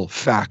central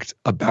fact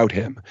about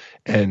him.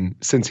 And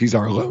since he's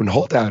our lone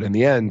holdout in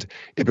the end,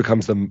 it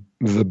becomes the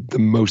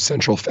most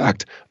central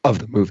fact of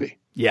the movie.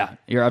 Yeah,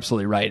 you're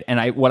absolutely right.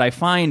 And what I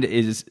find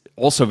is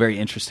also very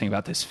interesting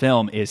about this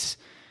film is,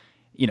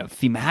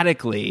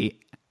 thematically,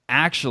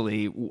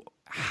 actually,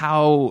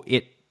 how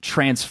it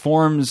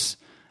transforms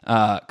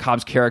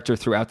Cobb's character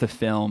throughout the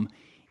film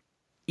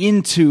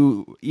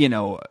into,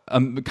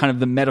 kind of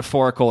the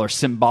metaphorical or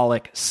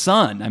symbolic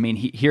son. I mean,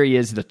 here he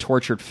is, the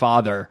tortured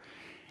father,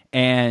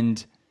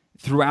 and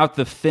throughout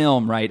the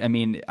film, right? I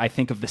mean, I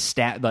think of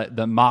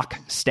the mock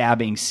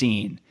stabbing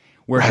scene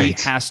where right.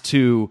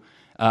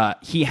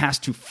 he has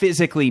to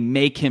physically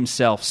make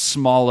himself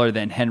smaller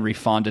than Henry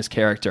Fonda's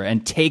character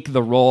and take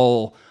the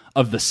role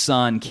of the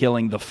son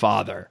killing the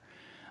father.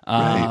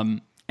 Right.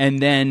 And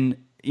then,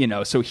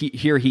 so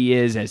here he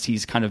is as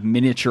he's kind of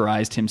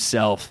miniaturized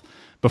himself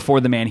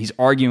before the man he's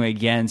arguing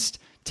against,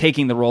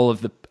 taking the role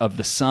of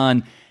the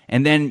son.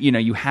 And then,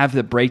 you have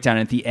the breakdown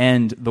at the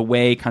end, the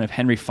way kind of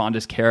Henry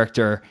Fonda's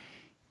character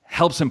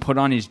helps him put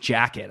on his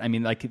jacket. I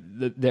mean, like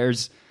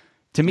there's,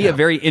 to me, a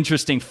very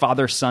interesting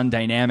father-son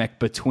dynamic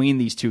between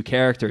these two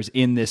characters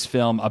in this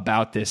film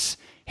about this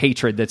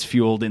hatred that's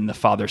fueled in the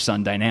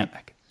father-son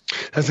dynamic.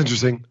 That's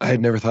interesting. I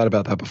had never thought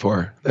about that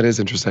before. That is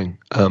interesting.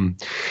 I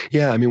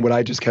mean, what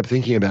I just kept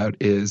thinking about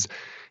is,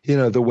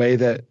 the way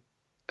that,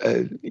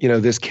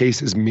 this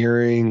case is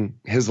mirroring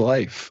his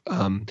life,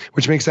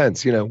 which makes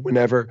sense.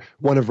 Whenever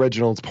one of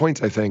Reginald's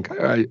points, I think,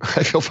 I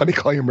feel funny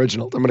calling him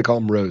Reginald. I'm going to call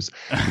him Rose.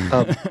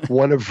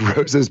 One of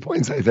Rose's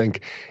points, I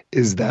think,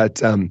 is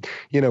that,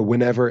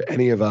 whenever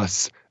any of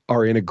us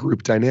are in a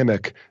group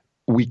dynamic,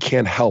 we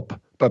can't help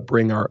but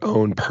bring our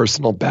own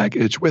personal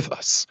baggage with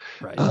us.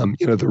 Right.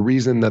 The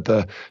reason that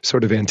the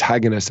sort of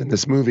antagonists in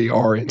this movie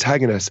are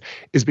antagonists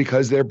is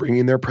because they're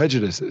bringing their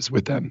prejudices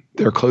with them,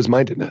 their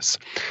closed-mindedness.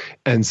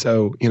 And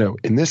so,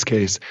 in this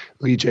case,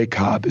 Lee J.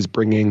 Cobb is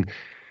bringing,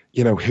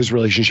 his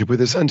relationship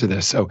with his son to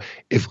this. So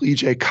if Lee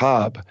J.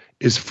 Cobb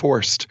is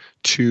forced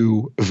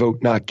to vote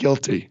not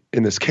guilty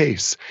in this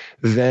case,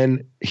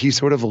 then he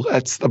sort of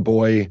lets the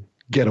boy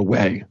get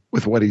away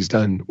with what he's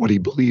done, what he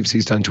believes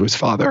he's done to his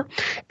father.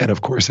 And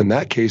of course, in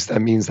that case,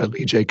 that means that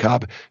Lee J.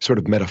 Cobb sort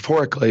of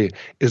metaphorically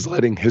is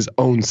letting his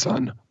own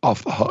son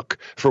off the hook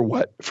for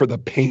the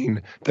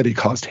pain that he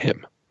caused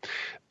him.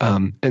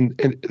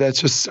 And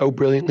that's just so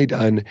brilliantly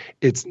done.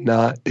 It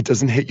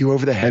doesn't hit you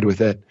over the head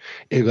with it.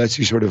 It lets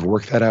you sort of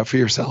work that out for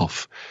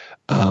yourself.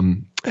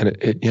 And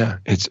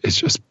it's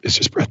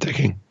just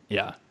breathtaking.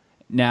 Yeah.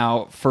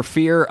 Now, for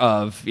fear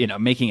of,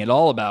 making it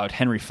all about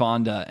Henry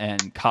Fonda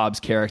and Cobb's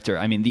character,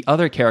 I mean, the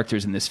other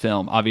characters in this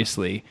film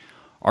obviously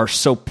are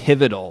so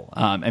pivotal.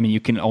 I mean, you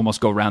can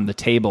almost go around the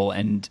table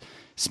and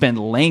spend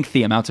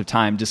lengthy amounts of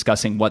time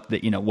discussing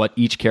what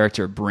each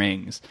character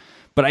brings.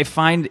 But I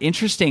find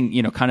interesting,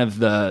 kind of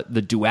the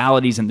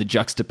dualities and the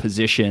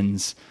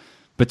juxtapositions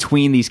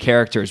between these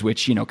characters,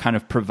 which, kind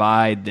of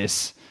provide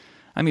this,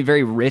 I mean,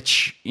 very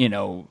rich,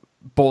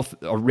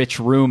 both a rich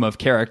room of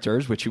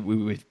characters, which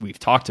we've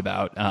talked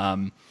about,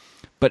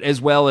 but as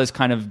well as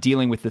kind of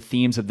dealing with the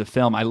themes of the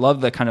film. I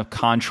love the kind of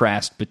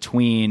contrast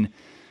between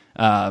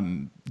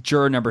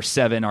juror number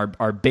 7,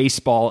 our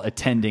baseball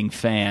attending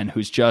fan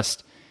who's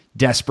just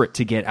desperate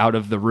to get out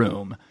of the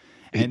room.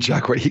 And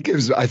Jack White, he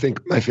gives, I think,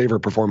 my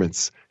favorite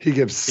performance. He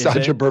gives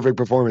such a perfect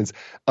performance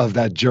of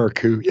that jerk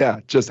who,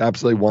 just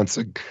absolutely wants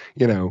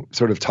to,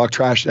 sort of talk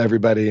trash to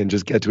everybody and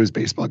just get to his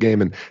baseball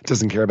game and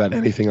doesn't care about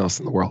anything else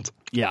in the world.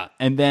 Yeah.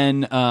 And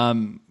then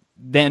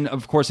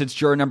of course, it's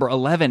juror number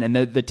 11 and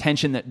the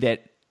tension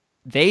that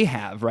they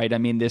have, right? I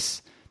mean,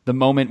 the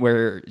moment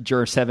where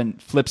juror 7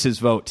 flips his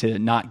vote to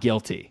not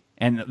guilty.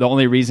 And the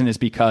only reason is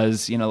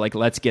because,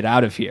 let's get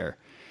out of here.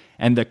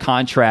 And the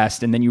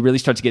contrast, and then you really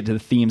start to get to the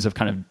themes of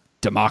kind of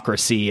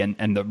democracy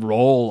and the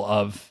role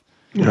of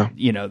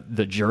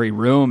the jury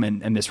room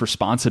and this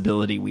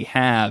responsibility we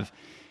have.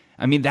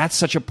 I mean, that's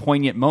such a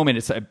poignant moment.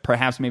 It's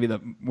perhaps maybe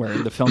where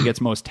the film gets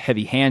most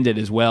heavy-handed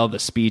as well. The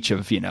speech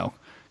of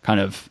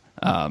kind of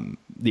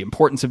the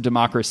importance of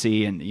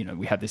democracy, and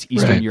we have this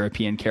Eastern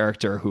European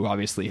character who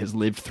obviously has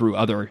lived through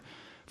other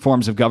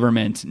forms of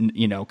government,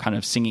 kind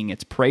of singing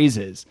its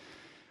praises.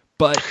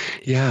 But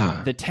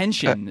the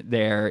tension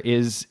there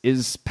is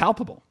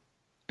palpable.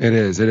 It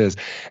is.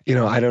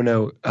 I don't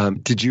know.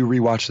 Did you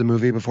rewatch the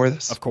movie before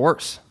this? Of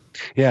course.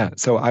 Yeah.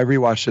 So I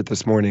rewatched it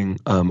this morning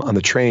on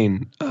the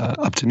train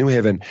up to New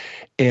Haven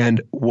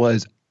and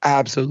was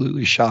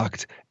absolutely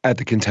shocked at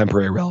the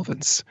contemporary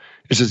relevance.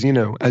 It's just,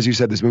 as you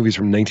said, this movie's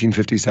from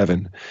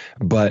 1957,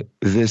 but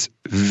this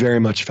very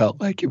much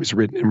felt like it was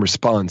written in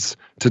response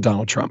to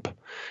Donald Trump.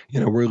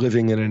 We're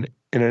living in an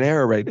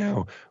era right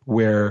now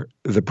where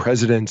the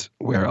president,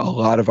 where a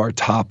lot of our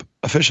top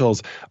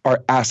officials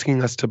are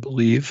asking us to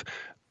believe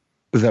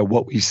that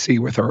what we see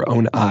with our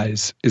own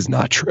eyes is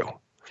not true.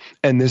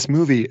 And this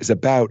movie is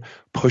about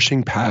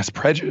pushing past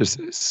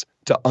prejudices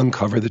to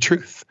uncover the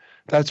truth.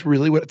 That's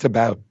really what it's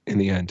about in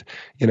the end.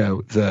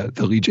 The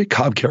Lee J.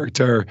 Cobb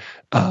character,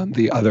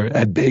 the other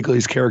Ed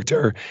Begley's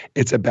character,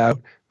 it's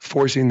about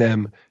forcing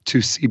them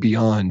to see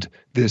beyond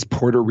this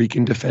Puerto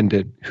Rican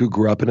defendant who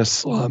grew up in a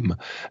slum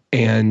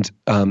and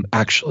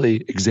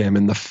actually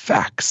examine the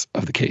facts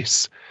of the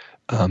case.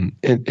 And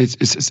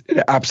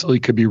it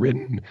absolutely could be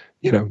written,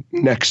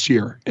 next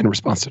year in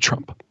response to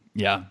Trump.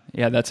 Yeah,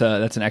 that's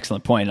an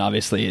excellent point. And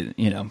obviously,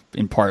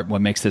 in part,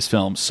 what makes this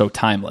film so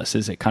timeless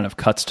is it kind of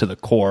cuts to the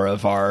core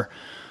of our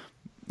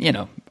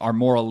our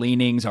moral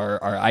leanings,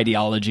 our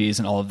ideologies,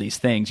 and all of these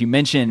things. You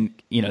mentioned,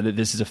 that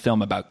this is a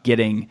film about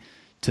getting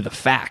to the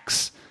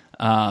facts.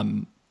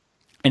 And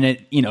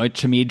it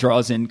to me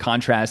draws in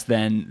contrast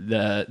then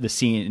the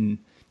scene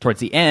towards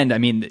the end. I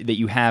mean, that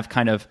you have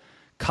kind of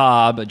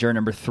Cobb, juror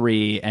number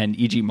 3, and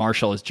E.G.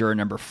 Marshall as juror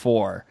number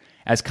 4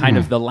 as kind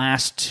of the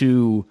last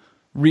two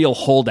real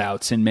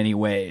holdouts in many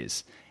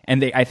ways.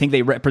 And I think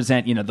they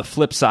represent, the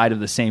flip side of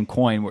the same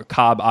coin, where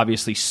Cobb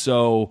obviously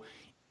so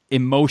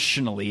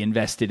emotionally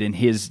invested in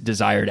his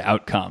desired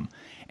outcome,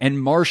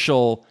 and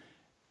Marshall,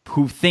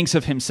 who thinks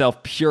of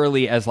himself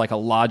purely as like a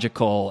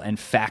logical and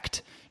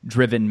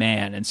fact-driven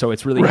man. And so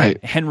it's really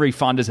Henry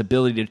Fonda's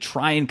ability to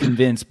try and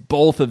convince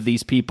both of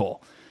these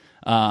people.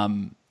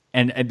 And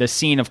the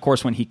scene, of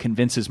course, when he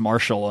convinces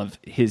Marshall of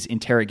his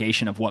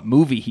interrogation of what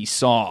movie he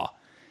saw.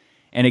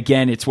 And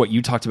again, it's what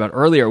you talked about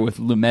earlier with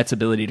Lumet's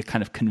ability to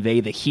kind of convey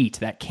the heat.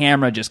 That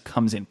camera just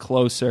comes in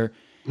closer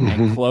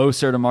and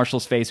closer to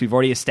Marshall's face. We've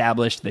already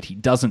established that he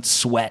doesn't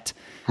sweat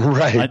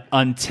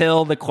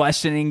until the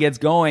questioning gets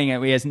going,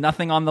 and he has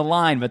nothing on the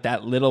line, but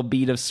that little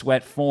bead of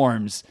sweat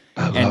forms.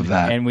 I love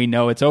that. And we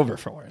know it's over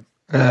for him.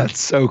 That's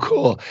so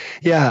cool.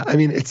 Yeah, I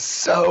mean, it's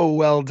so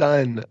well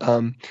done.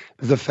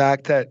 The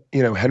fact that,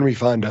 Henry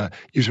Fonda,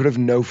 you sort of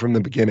know from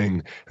the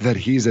beginning that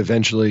he's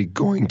eventually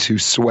going to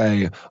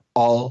sway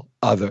all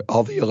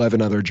the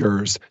 11 other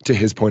jurors to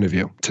his point of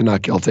view, to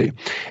not guilty.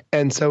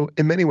 And so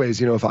in many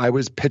ways, if I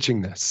was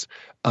pitching this,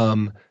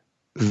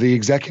 the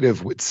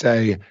executive would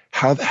say,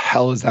 how the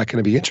hell is that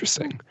going to be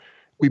interesting?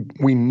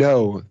 We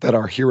know that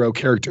our hero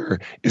character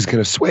is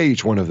going to sway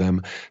each one of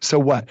them. So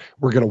what?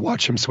 We're going to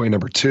watch him sway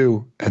number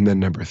 2, and then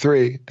number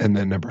 3, and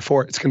then number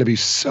 4. It's going to be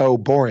so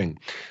boring.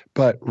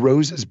 But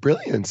Rose's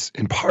brilliance,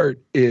 in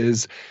part,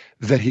 is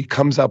that he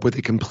comes up with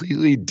a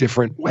completely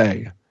different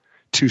way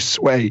to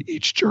sway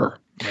each juror.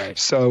 Right.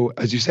 So,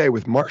 as you say,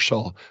 with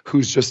Marshall,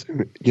 who's just,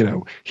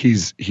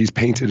 he's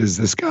painted as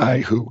this guy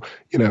who,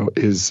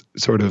 is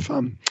sort of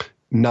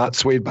not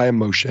swayed by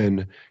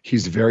emotion.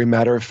 He's very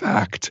matter of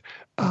fact.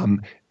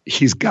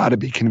 He's got to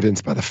be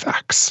convinced by the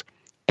facts.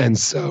 And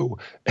so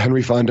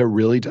Henry Fonda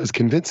really does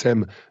convince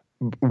him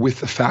with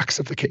the facts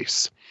of the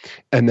case.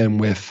 And then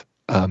with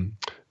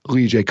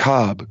Lee J.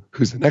 Cobb,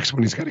 who's the next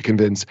one he's got to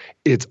convince,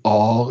 it's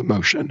all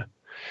emotion.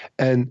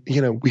 And,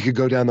 we could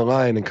go down the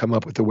line and come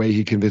up with the way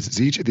he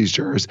convinces each of these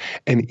jurors,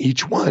 and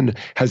each one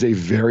has a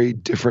very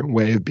different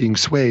way of being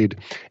swayed.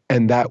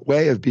 And that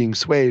way of being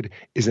swayed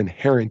is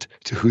inherent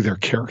to who their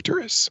character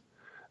is.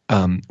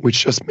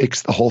 Which just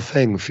makes the whole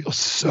thing feel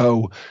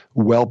so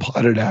well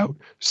plotted out,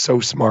 so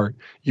smart.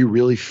 You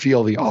really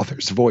feel the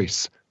author's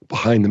voice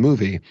behind the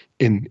movie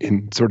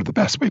in sort of the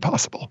best way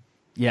possible.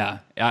 Yeah,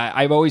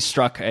 I've always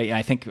struck,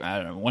 I think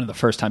one of the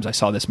first times I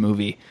saw this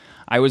movie,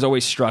 I was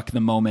always struck the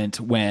moment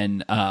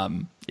when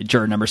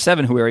juror number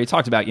 7, who we already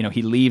talked about,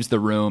 he leaves the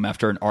room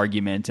after an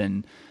argument,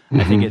 and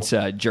I think it's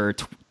juror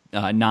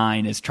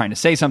 9 is trying to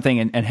say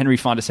something, and Henry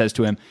Fonda says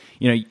to him,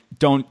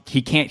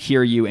 he can't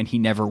hear you, and he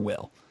never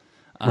will.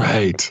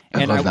 Right.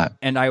 I love that.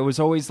 And I was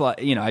always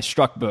like, I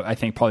struck, but I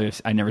think probably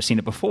I'd never seen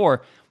it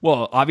before.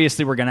 Well,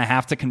 obviously we're going to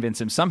have to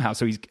convince him somehow.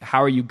 So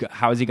how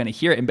is he going to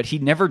hear it? But he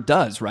never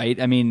does, right?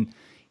 I mean,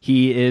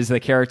 he is the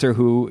character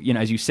who,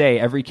 as you say,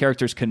 every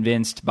character is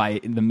convinced by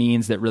the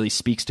means that really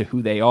speaks to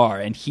who they are.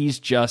 And he's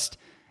just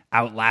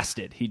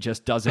outlasted. He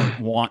just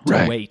doesn't want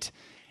to wait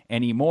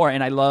anymore.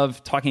 And I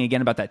love talking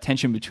again about that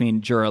tension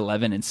between juror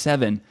 11 and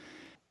 7,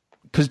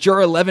 because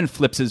juror 11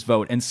 flips his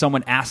vote and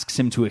someone asks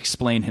him to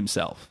explain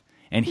himself.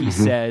 And he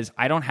says,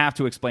 I don't have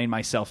to explain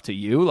myself to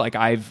you. Like,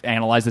 I've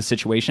analyzed the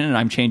situation and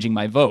I'm changing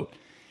my vote.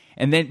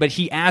 But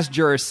he asked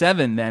juror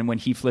 7 then when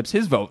he flips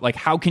his vote, like,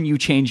 how can you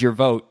change your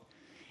vote?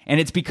 And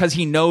it's because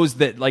he knows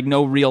that, like,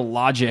 no real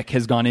logic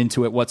has gone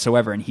into it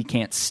whatsoever, and he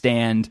can't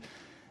stand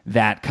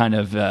that kind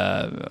of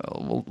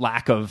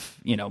lack of,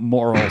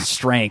 moral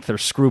strength or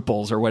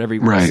scruples or whatever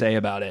you want to say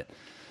about it.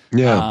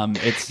 Yeah. I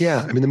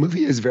mean, the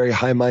movie is very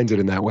high-minded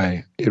in that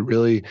way. It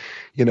really,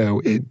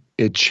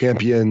 it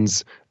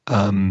champions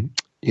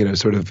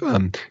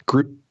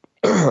group,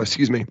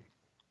 excuse me,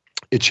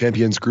 it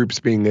champions groups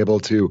being able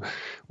to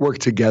work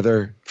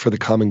together for the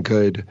common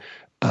good.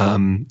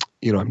 I'm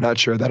not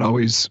sure that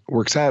always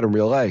works out in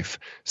real life.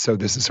 So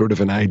this is sort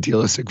of an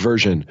idealistic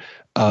version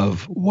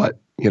of what,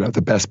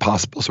 the best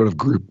possible sort of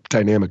group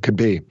dynamic could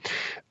be.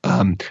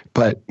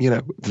 But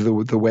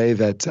the way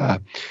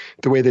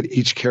that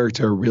each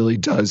character really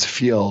does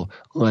feel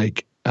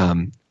like,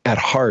 at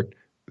heart,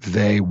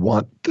 they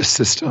want the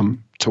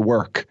system to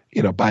work,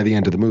 by the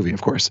end of the movie,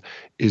 of course,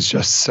 is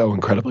just so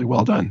incredibly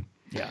well done.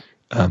 Yeah.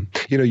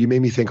 You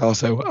made me think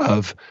also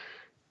of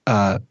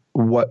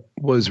what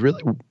was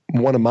really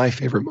one of my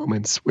favorite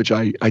moments, which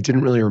I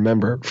didn't really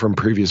remember from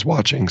previous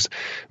watchings,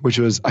 which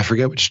was, I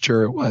forget which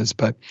juror it was,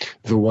 but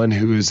the one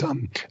who is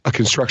a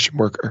construction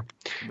worker.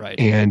 Right.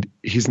 And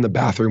he's in the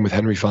bathroom with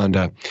Henry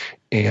Fonda,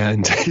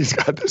 and he's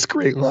got this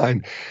great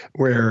line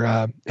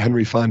where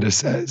Henry Fonda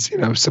says,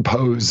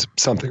 suppose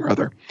something or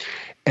other.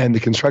 And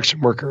the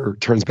construction worker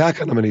turns back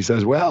on him and he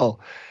says, well,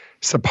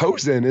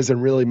 supposing isn't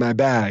really my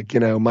bag.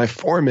 My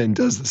foreman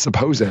does the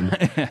supposing,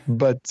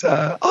 but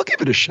I'll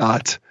give it a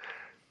shot.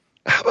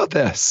 How about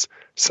this?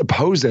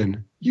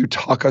 Supposing you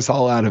talk us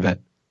all out of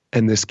it,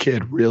 and this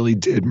kid really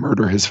did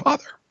murder his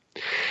father.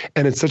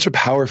 And it's such a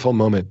powerful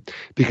moment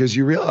because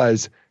you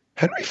realize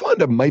Henry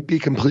Fonda might be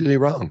completely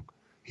wrong.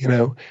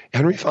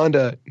 Henry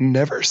Fonda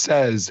never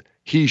says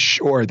he's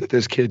sure that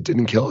this kid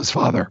didn't kill his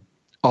father.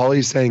 All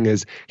he's saying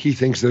is he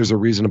thinks there's a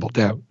reasonable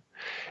doubt.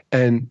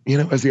 And,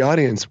 as the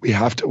audience, we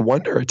have to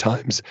wonder at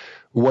times,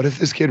 what if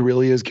this kid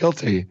really is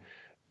guilty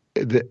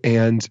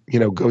and,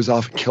 goes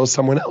off and kills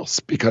someone else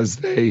because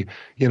they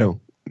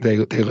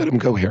let him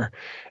go here.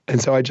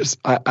 And so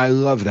I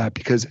love that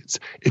because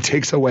it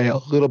takes away a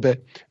little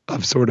bit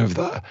of sort of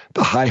the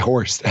high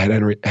horse that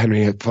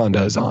Henry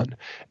Fonda is on,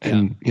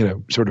 and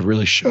sort of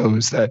really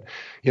shows that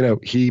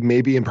he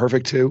may be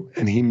imperfect too,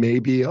 and he may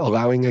be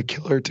allowing a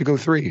killer to go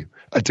free.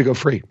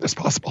 That's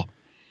possible.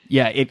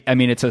 Yeah,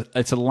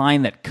 it's a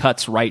line that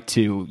cuts right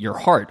to your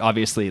heart.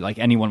 Obviously, like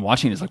anyone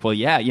watching is like, well,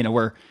 yeah,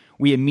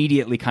 we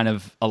immediately kind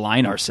of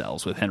align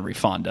ourselves with Henry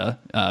Fonda,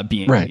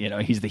 being,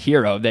 right. He's the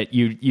hero, that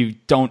you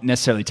don't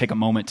necessarily take a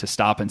moment to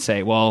stop and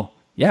say, well,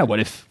 yeah, what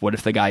if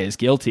the guy is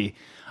guilty?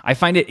 I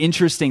find it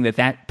interesting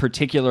that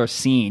particular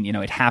scene,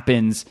 it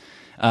happens,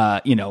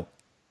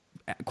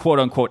 quote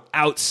unquote,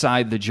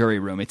 outside the jury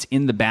room. It's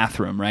in the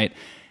bathroom, right?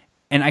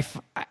 And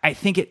I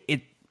think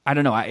I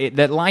don't know,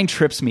 that line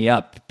trips me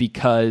up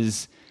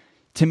because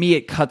to me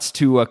it cuts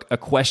to a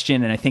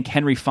question, and I think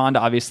Henry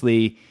Fonda,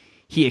 obviously,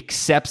 he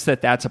accepts that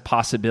that's a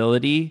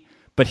possibility,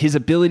 but his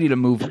ability to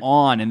move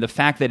on and the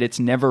fact that it's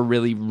never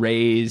really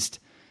raised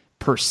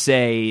per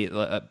se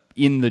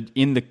in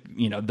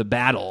the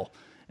battle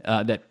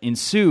that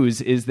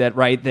ensues is that,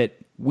 right, that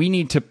we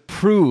need to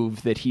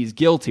prove that he's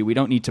guilty. We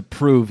don't need to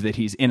prove that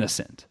he's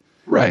innocent.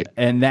 Right.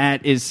 And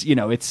that is,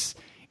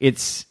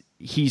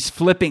 he's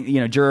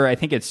flipping, juror, I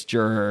think it's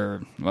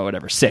juror,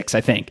 6,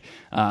 I think.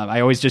 I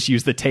always just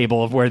use the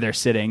table of where they're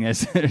sitting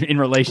as in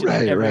relation to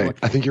everyone. Right.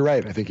 I think you're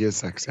right. I think he is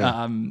 6.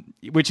 Yeah.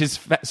 Which is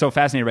so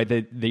fascinating, right?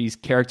 That these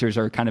characters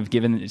are kind of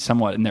given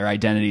somewhat in their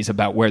identities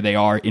about where they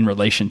are in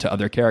relation to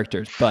other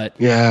characters. But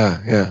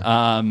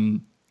that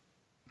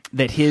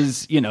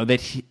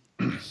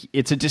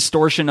it's a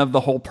distortion of the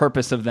whole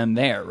purpose of them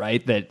there,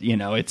 right? That,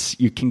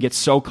 you can get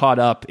so caught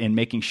up in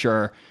making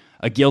sure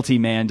a guilty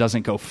man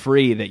doesn't go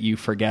free that you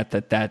forget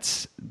that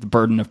that's the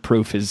burden of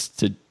proof is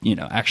to,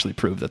 actually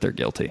prove that they're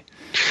guilty.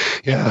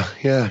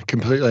 Yeah,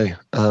 completely.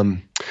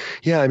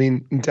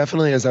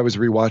 Definitely as I was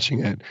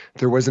rewatching it,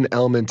 there was an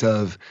element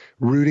of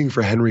rooting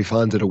for Henry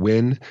Fonda to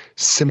win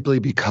simply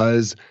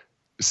because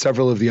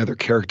several of the other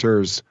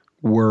characters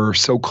were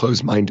so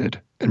close-minded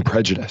and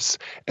prejudiced.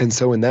 And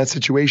so in that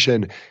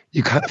situation,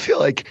 you kind of feel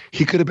like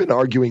he could have been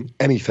arguing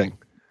anything.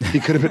 He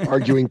could have been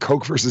arguing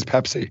Coke versus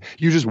Pepsi.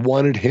 You just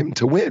wanted him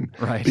to win,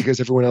 right, because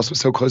everyone else was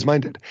so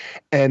close-minded.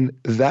 And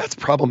that's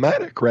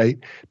problematic, right?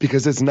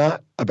 Because it's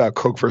not about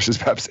Coke versus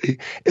Pepsi.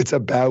 It's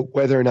about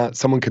whether or not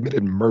someone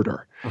committed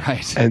murder.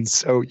 Right. And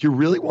so you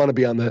really want to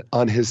be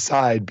on his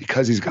side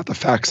because he's got the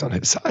facts on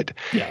his side.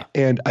 Yeah.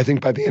 And I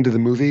think by the end of the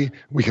movie,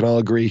 we can all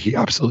agree he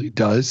absolutely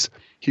does.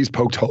 He's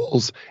poked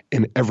holes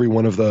in every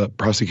one of the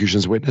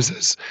prosecution's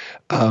witnesses.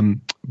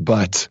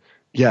 But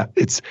yeah,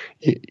 it's,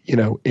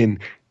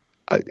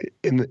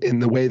 in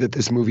the way that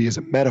this movie is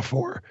a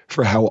metaphor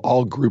for how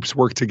all groups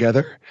work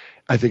together,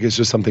 I think it's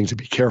just something to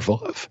be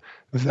careful of,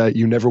 that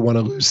you never want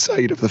to lose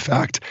sight of the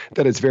fact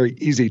that it's very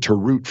easy to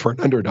root for an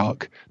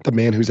underdog, the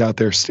man who's out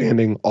there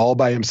standing all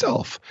by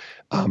himself.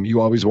 You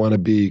always want to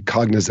be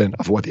cognizant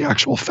of what the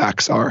actual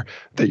facts are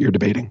that you're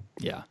debating.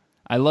 Yeah.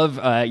 I love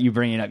you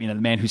bringing up, the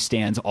man who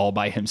stands all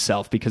by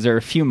himself, because there are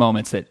a few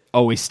moments that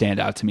always stand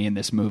out to me in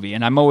this movie.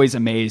 And I'm always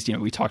amazed,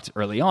 we talked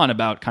early on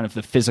about kind of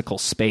the physical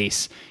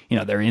space.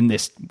 They're in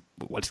this,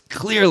 what's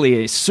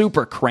clearly a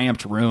super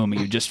cramped room, and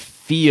you just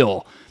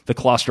feel the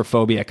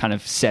claustrophobia kind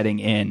of setting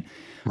in.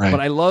 Right. But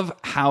I love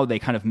how they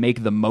kind of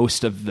make the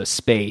most of the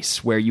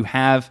space where you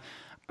have,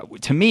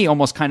 to me,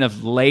 almost kind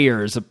of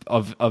layers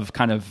of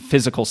kind of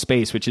physical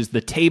space, which is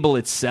the table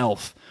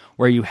itself,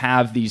 where you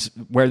have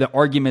where the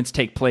arguments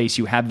take place,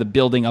 you have the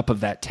building up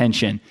of that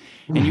tension,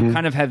 and you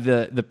kind of have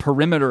the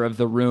perimeter of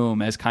the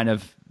room as kind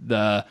of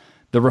the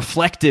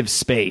reflective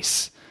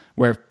space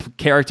where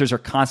characters are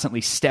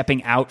constantly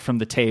stepping out from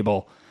the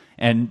table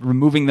and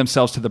removing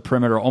themselves to the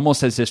perimeter,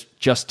 almost as if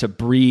just to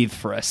breathe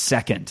for a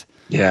second.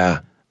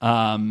 Yeah.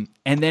 And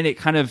then it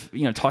kind of,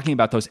 talking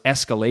about those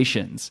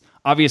escalations,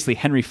 obviously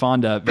Henry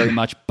Fonda very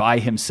much by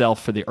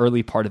himself for the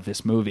early part of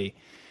this movie.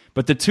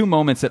 But the two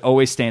moments that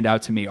always stand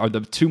out to me are the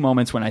two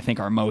moments when I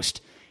think our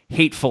most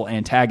hateful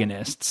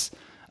antagonists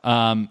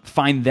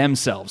find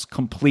themselves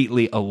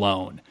completely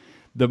alone.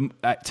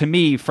 To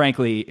me,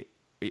 frankly,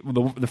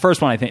 the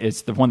first one I think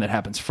is the one that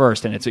happens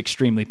first, and it's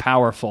extremely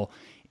powerful,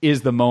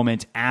 is the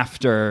moment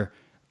after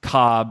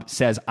Cobb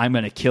says, "I'm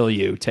going to kill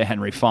you" to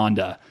Henry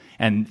Fonda.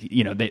 And,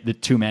 the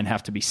two men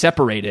have to be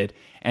separated.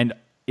 And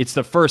it's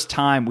the first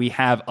time we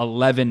have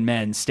 11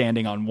 men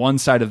standing on one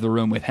side of the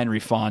room with Henry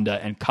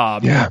Fonda and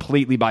Cobb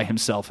completely by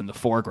himself in the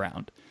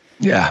foreground.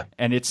 Yeah.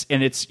 And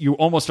it's you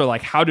almost are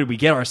like, how did we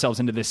get ourselves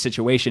into this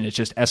situation? It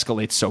just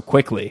escalates so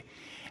quickly.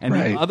 And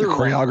right. the other the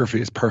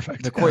choreography is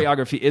perfect. The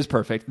choreography is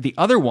perfect. The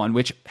other one,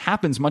 which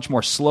happens much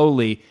more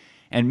slowly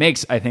and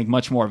makes, I think,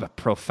 much more of a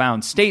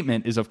profound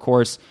statement, is, of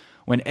course,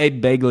 when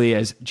Ed Begley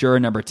as juror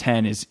number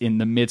 10 is in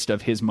the midst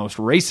of his most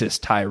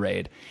racist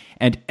tirade,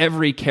 and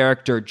every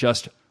character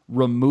just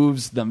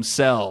removes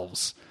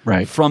themselves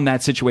from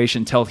that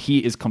situation until he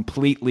is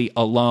completely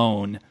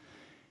alone.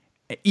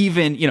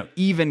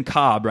 Even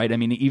Cobb, right? I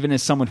mean, even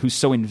as someone who's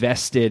so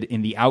invested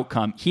in the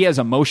outcome, he has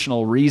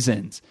emotional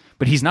reasons,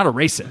 but he's not a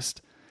racist.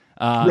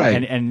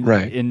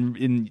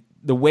 In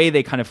the way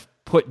they kind of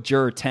put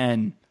juror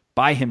 10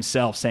 by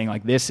himself, saying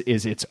like, this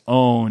is its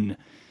own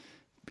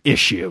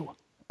issue.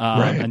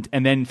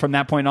 And then from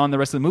that point on, the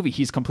rest of the movie,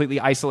 he's completely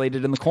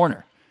isolated in the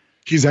corner.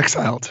 He's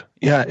exiled.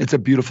 Yeah, it's a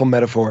beautiful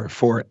metaphor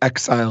for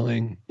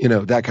exiling,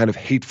 that kind of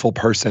hateful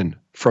person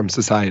from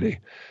society.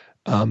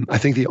 I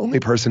think the only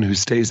person who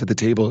stays at the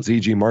table is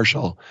E.G.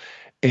 Marshall.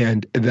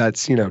 And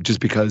that's, just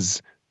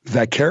because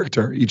that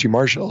character, E.G.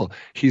 Marshall,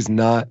 he's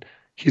not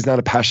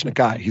a passionate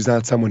guy. He's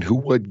not someone who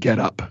would get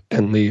up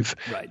and leave.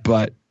 Right.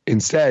 But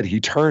instead,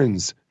 he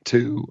turns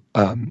to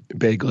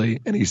Begley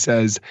and he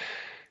says,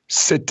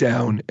 sit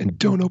down and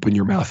don't open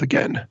your mouth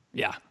again.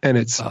 Yeah. And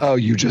it's,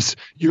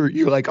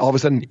 you're like, all of a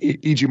sudden,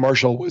 E.G.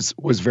 Marshall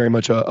was very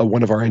much a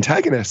one of our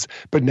antagonists,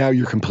 but now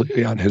you're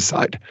completely on his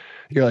side.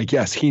 You're like,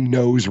 yes, he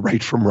knows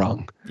right from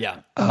wrong.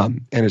 Yeah.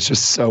 And it's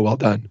just so well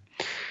done.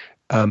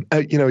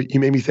 You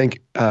made me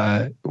think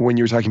when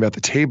you were talking about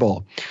the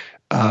table,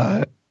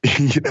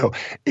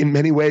 in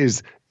many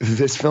ways,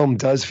 this film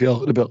does feel a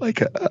little bit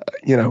like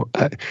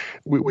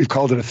we've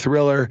called it a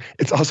thriller.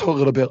 It's also a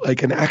little bit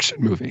like an action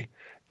movie.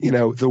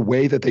 The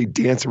way that they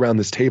dance around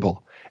this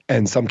table,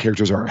 and some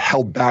characters are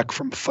held back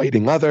from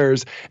fighting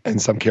others,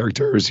 and some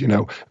characters,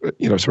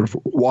 sort of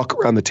walk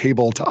around the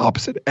table to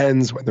opposite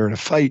ends when they're in a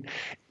fight.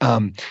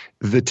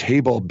 The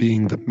table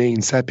being the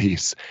main set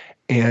piece.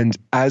 And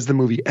as the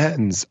movie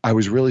ends, I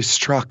was really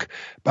struck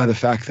by the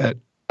fact that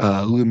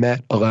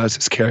Lumet allows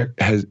his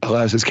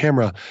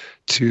camera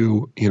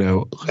to,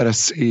 let us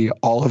see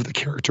all of the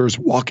characters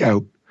walk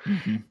out.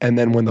 Mm-hmm. And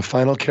then when the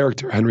final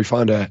character, Henry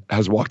Fonda,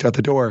 has walked out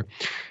the door,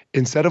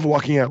 instead of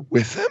walking out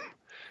with them,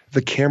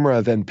 the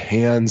camera then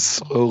pans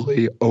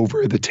slowly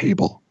over the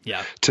table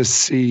to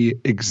see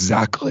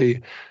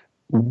exactly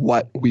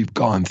what we've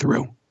gone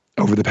through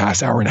over the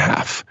past hour and a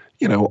half.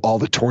 All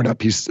the torn up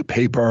pieces of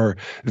paper,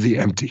 the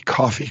empty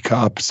coffee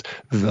cups,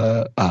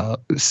 the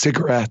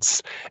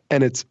cigarettes,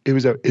 and it's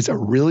a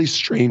really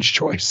strange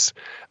choice.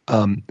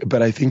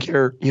 But I think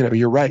you're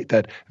right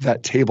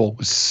that table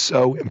was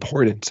so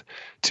important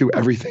to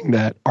everything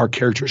that our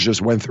characters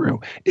just went through.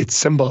 It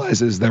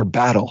symbolizes their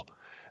battle,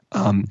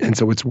 and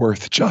so it's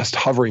worth just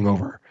hovering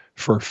over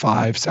for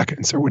 5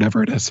 seconds or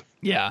whatever it is.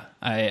 Yeah,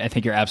 I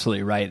think you're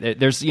absolutely right.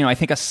 There's I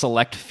think a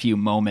select few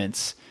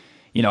moments.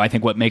 I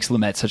think what makes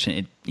Lumet such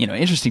an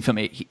interesting film.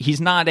 He's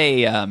not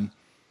a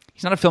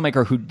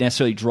filmmaker who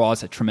necessarily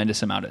draws a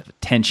tremendous amount of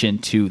attention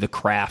to the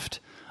craft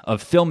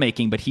of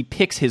filmmaking, but he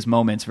picks his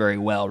moments very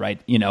well, right?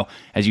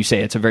 As you say,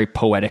 it's a very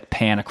poetic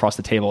pan across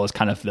the table as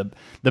kind of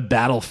the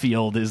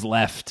battlefield is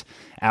left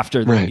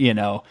after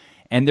the,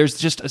 and there's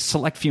just a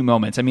select few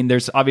moments. I mean,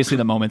 there's obviously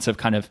the moments of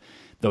kind of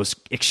those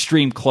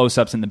extreme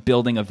close-ups and the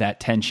building of that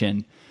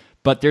tension,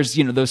 but there's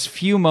those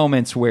few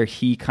moments where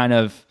he kind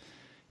of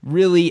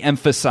really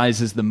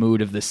emphasizes the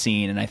mood of the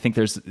scene. And I think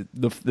there's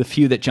the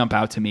few that jump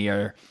out to me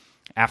are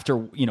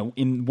after,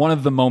 in one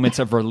of the moments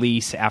of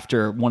release,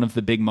 after one of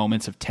the big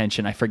moments of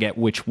tension, I forget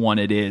which one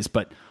it is,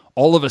 but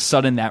all of a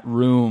sudden that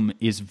room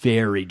is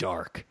very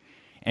dark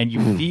and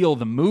you feel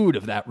the mood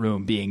of that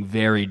room being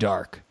very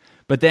dark.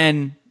 But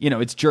then,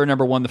 it's juror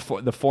number 1,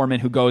 the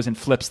foreman, who goes and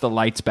flips the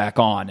lights back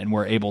on and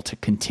we're able to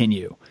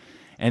continue.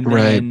 And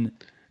then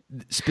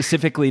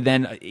specifically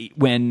then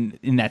when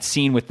in that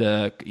scene with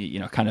the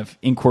kind of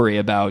inquiry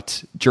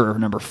about juror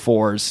number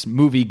 4's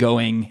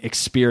movie-going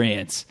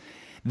experience,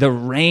 the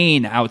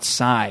rain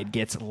outside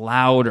gets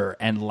louder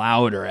and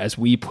louder as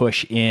we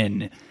push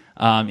into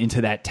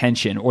that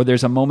tension. Or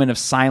there's a moment of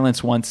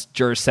silence once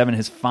juror 7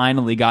 has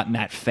finally gotten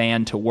that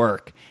fan to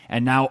work,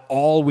 and now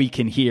all we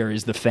can hear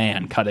is the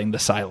fan cutting the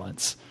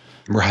silence.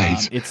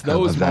 Right. It's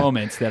those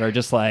moments that are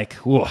just like,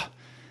 whoa,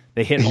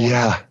 they hit home.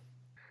 Yeah.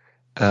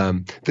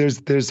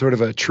 There's sort of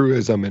a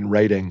truism in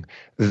writing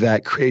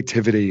that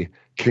creativity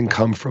can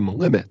come from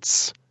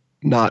limits,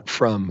 not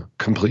from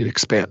complete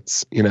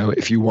expanse.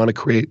 If you want to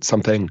create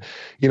something,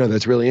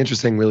 that's really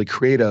interesting, really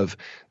creative,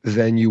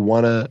 then you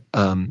want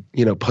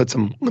to, put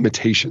some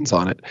limitations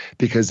on it.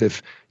 Because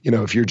if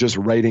you're just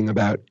writing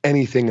about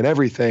anything and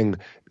everything,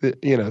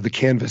 the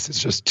canvas is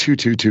just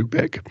too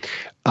big.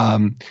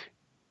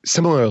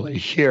 Similarly,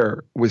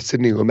 here with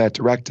Sidney Lumet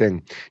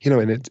directing,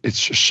 and it's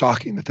just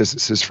shocking that this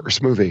is his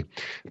first movie,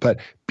 but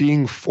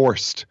being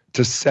forced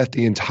to set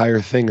the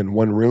entire thing in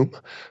one room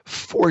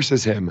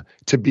forces him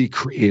to be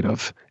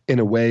creative in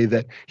a way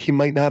that he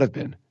might not have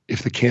been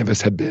if the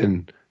canvas had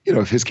been,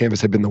 if his canvas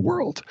had been the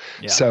world.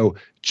 Yeah. So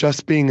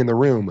just being in the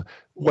room,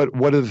 what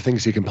are the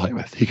things he can play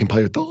with? He can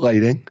play with the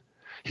lighting.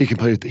 He can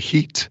play with the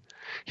heat.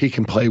 He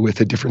can play with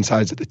the different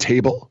sides of the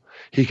table.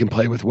 He can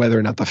play with whether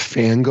or not the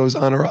fan goes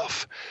on or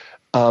off.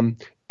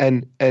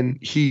 And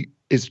he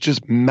is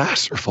just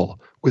masterful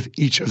with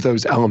each of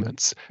those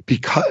elements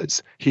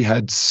because he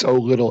had so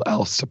little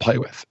else to play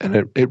with. And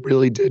it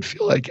really did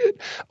feel like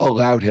it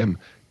allowed him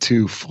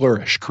to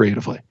flourish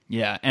creatively.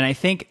 Yeah, and I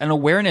think an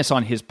awareness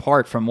on his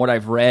part from what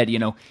I've read,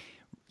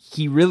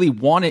 he really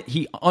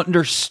he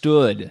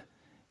understood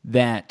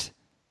that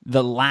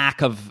the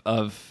lack of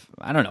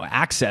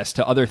access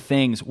to other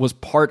things was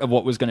part of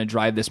what was going to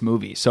drive this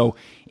movie. So,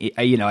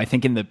 I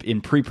think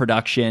in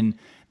pre-production,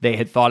 they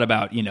had thought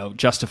about,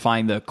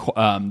 justifying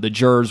the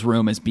jurors'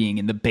 room as being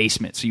in the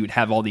basement. So you would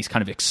have all these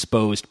kind of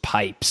exposed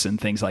pipes and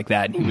things like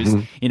that. And he was,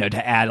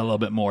 to add a little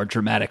bit more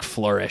dramatic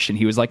flourish. And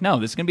he was like, no,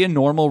 this is going to be a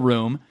normal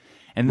room.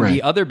 And Right.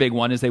 the other big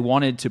one is they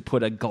wanted to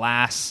put a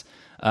glass,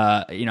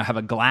 have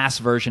a glass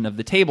version of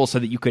the table so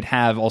that you could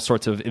have all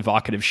sorts of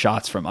evocative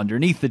shots from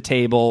underneath the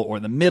table or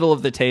the middle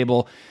of the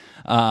table.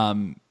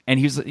 And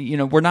he was,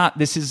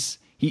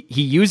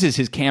 he uses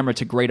his camera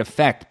to great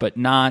effect, but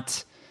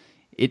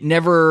it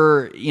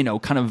never,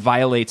 kind of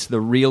violates the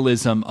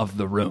realism of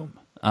the room.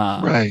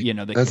 Right.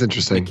 That's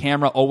interesting. The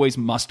camera always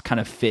must kind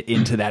of fit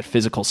into that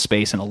physical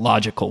space in a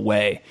logical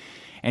way.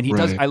 And he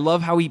does. Right. I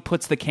love how he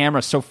puts the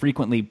camera so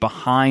frequently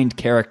behind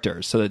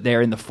characters so that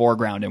they're in the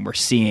foreground and we're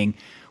seeing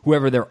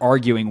whoever they're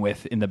arguing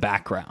with in the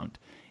background.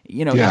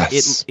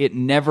 Yes. It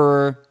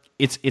never.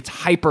 It's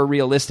hyper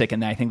realistic,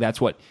 and I think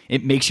that's what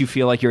it makes you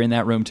feel like you're in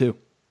that room too.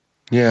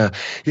 Yeah.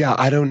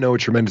 I don't know a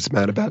tremendous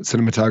amount about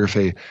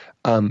cinematography,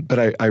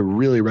 but I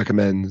really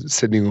recommend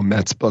Sidney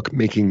Lumet's book,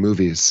 Making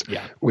Movies,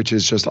 which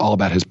is just all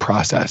about his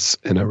process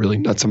in a really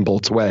nuts and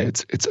bolts way.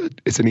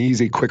 It's an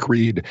easy, quick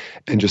read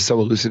and just so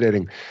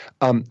elucidating.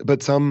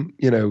 But some,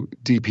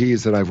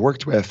 DPs that I've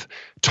worked with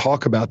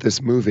talk about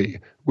this movie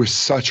with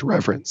such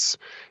reverence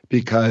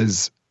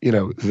because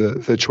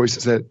the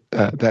choices that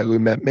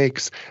Lumet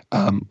makes,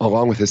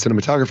 along with his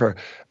cinematographer,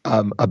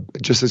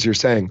 just as you're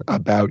saying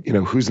about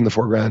who's in the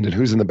foreground and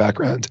who's in the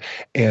background,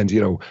 and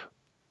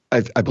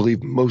I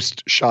believe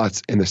most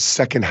shots in the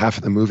second half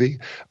of the movie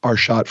are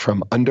shot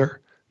from under.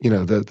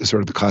 The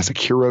sort of the classic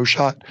hero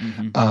shot,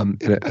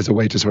 as a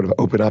way to sort of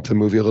open up the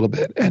movie a little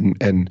bit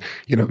and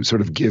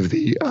sort of give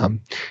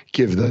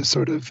the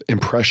sort of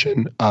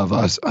impression of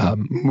us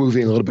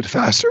moving a little bit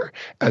faster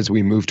as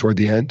we move toward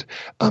the end.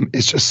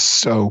 It's just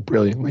so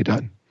brilliantly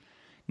done.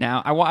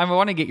 Now, I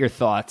want to get your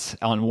thoughts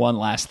on one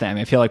last thing.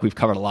 I feel like we've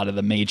covered a lot of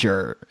the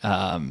major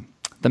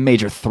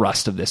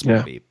thrust of this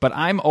movie, but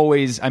I'm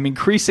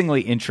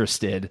increasingly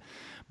interested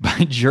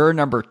by juror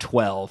number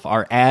 12,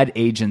 our ad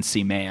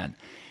agency man.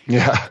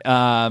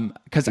 Yeah.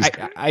 Because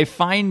I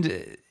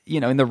find,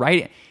 in the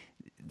writing,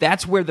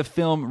 that's where the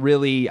film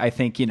really, I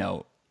think,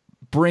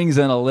 brings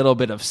in a little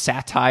bit of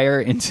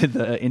satire into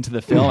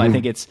the film. I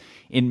think it's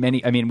in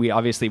many,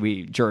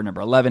 juror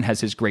number 11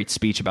 has his great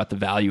speech about the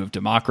value of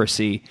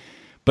democracy,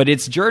 but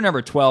it's juror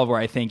number 12 where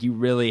I think you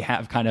really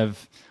have kind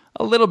of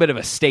a little bit of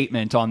a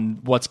statement on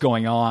what's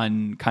going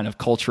on kind of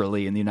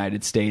culturally in the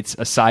United States,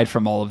 aside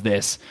from all of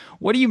this.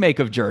 What do you make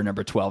of juror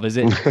number 12?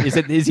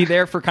 Is he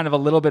there for kind of a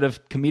little bit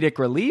of comedic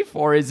relief,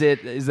 or is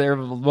there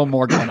a little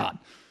more going on?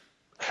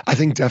 I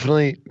think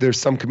definitely there's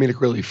some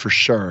comedic relief for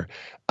sure.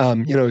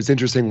 It's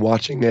interesting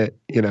watching it,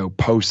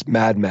 post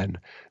Mad Men,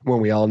 when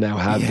we all now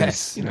have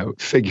this,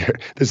 figure,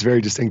 this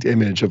very distinct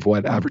image of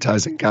what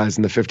advertising guys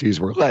in the 50s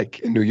were like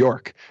in New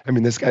York. I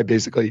mean, this guy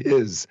basically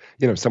is,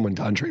 someone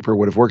Don Draper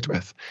would have worked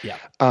with. Yeah.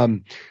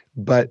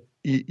 But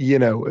in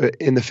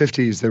the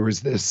 50s, there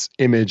was this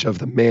image of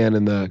the man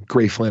in the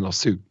gray flannel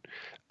suit.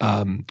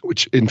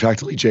 Which in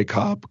fact Lee J.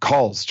 Cobb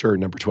calls juror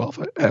number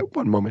 12 at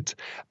one moment.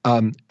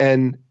 I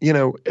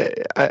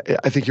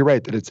think you're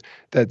right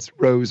that's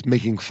Rose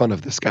making fun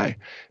of this guy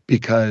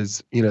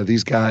because,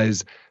 these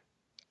guys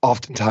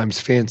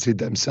oftentimes fancied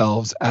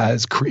themselves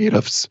as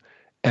creatives.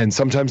 And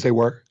sometimes they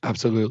were,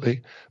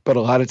 absolutely. But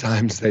a lot of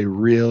times they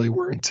really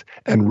weren't.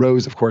 And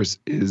Rose, of course,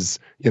 is,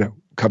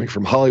 coming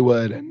from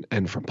Hollywood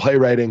and from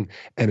playwriting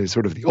and is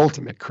sort of the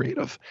ultimate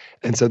creative.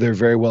 And so there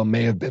very well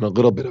may have been a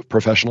little bit of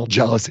professional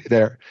jealousy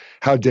there.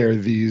 How dare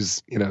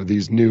these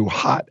new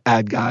hot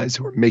ad guys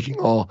who are making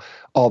all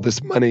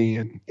this money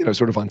and,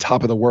 sort of on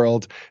top of the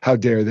world, how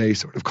dare they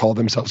sort of call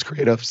themselves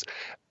creatives?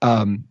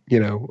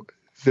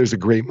 There's a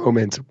great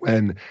moment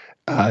when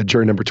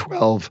juror number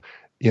 12,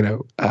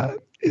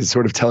 is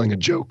sort of telling a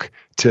joke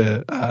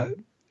to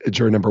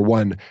juror number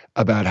 1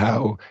 about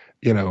how,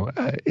 in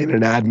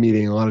an ad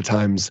meeting, a lot of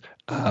times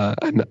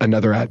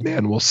another ad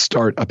man will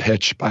start a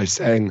pitch by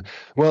saying,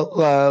 well,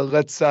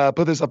 let's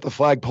put this up the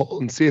flagpole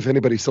and see if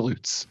anybody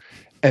salutes.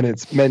 And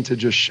it's meant to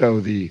just show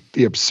the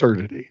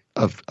absurdity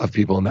of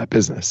people in that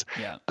business.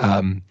 Yeah.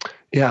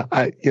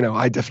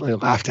 I definitely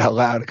laughed out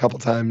loud a couple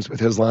times with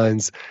his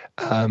lines,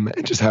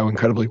 and just how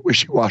incredibly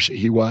wishy-washy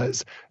he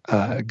was,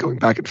 going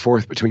back and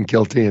forth between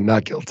guilty and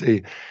not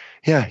guilty.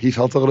 he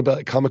felt a little bit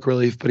like comic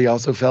relief, but he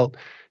also felt,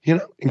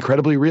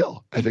 incredibly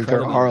real. I think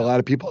there are a lot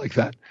of people like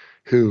that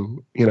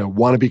who,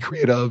 want to be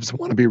creatives,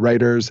 want to be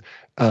writers,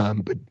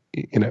 but,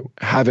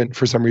 haven't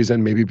for some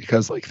reason, maybe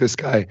because like this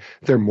guy,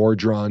 they're more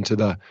drawn to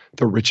the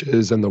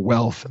riches and the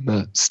wealth and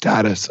the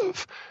status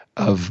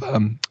of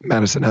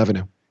Madison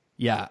Avenue.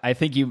 Yeah, I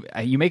think you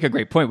make a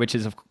great point, which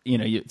is,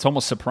 it's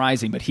almost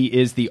surprising, but he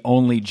is the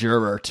only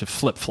juror to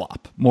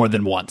flip-flop more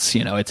than once.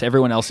 It's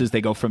everyone else's,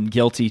 they go from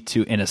guilty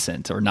to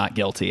innocent or not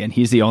guilty, and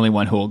he's the only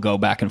one who will go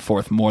back and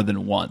forth more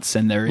than once.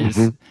 And there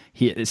is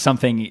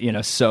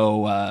something,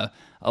 so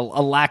a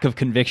lack of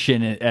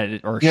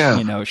conviction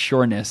or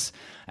sureness.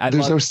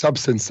 There's no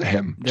substance to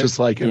him, just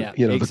like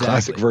the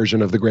classic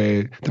version of the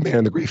man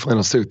in the gray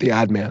flannel suit, the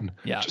ad man.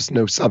 Yeah. Just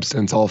no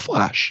substance, all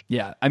flash.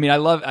 Yeah, I mean,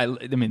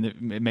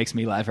 it makes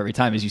me laugh every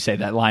time as you say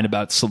that line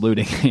about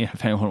saluting.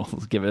 If anyone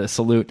will give it a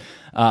salute,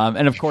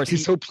 and of course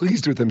he's so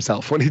pleased with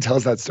himself when he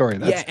tells that story.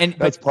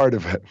 That's part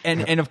of it.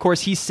 And of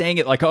course he's saying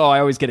it like, oh, I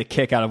always get a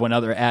kick out of when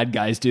other ad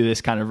guys do this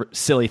kind of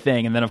silly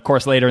thing, and then of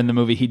course later in the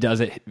movie he does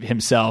it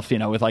himself.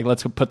 With like,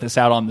 let's put this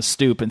out on the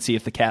stoop and see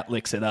if the cat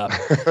licks it up.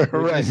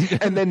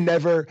 Right, and then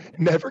never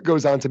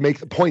goes on to make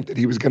the point that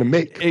he was going to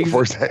make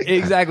before saying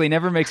exactly.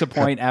 Never makes a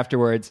point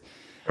afterwards.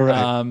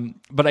 Right.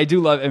 But I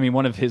do love,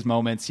 one of his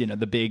moments,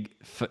 the big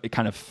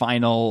kind of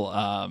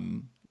final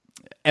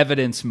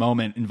evidence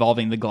moment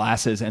involving the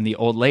glasses and the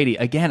old lady.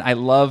 Again, I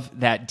love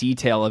that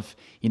detail of,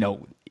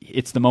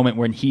 it's the moment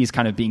when he's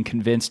kind of being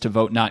convinced to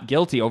vote not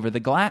guilty over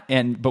the glass,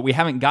 but we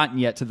haven't gotten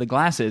yet to the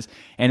glasses.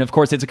 And of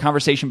course, it's a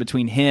conversation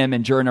between him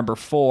and juror number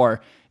 4.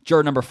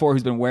 Juror number 4,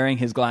 who's been wearing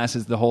his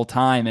glasses the whole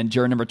time, and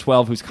juror number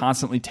 12, who's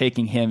constantly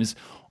taking his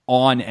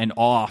on and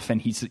off, and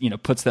he's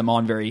puts them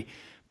on very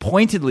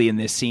pointedly in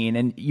this scene.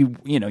 And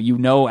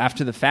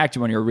after the fact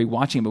when you're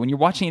rewatching it, but when you're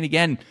watching it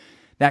again,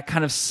 that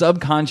kind of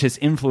subconscious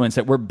influence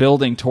that we're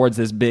building towards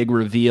this big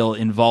reveal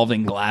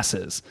involving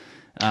glasses.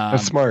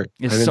 That's smart.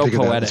 It's so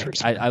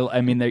poetic.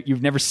 I mean,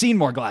 you've never seen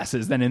more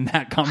glasses than in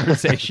that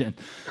conversation.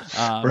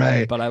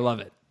 Right. But I love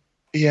it.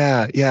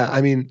 Yeah.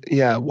 I mean,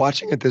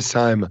 watching it this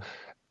time,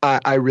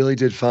 I really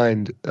did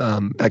find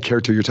that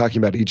character you're talking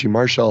about, E.G.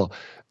 Marshall,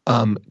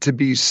 to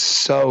be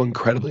so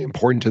incredibly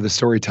important to the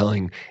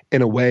storytelling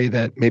in a way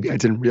that maybe I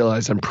didn't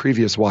realize on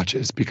previous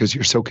watches because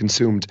you're so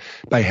consumed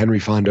by Henry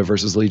Fonda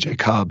versus Lee J.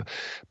 Cobb.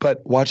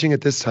 But watching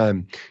it this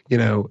time,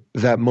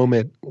 that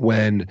moment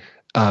when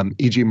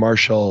E.G.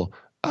 Marshall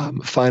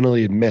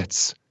finally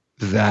admits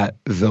that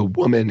the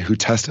woman who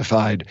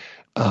testified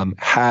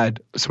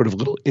had sort of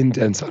little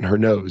indents on her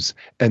nose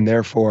and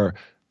therefore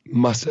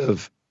must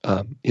have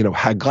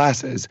had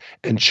glasses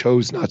and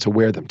chose not to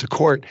wear them to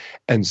court,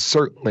 and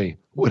certainly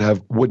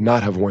would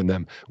not have worn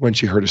them when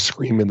she heard a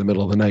scream in the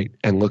middle of the night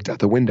and looked out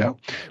the window.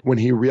 When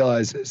he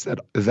realizes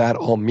that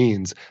all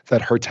means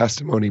that her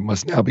testimony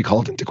must now be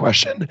called into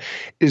question,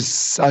 is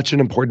such an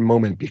important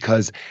moment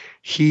because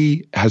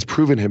he has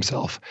proven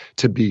himself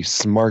to be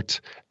smart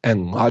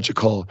and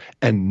logical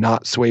and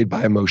not swayed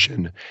by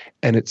emotion.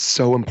 And it's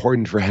so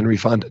important for Henry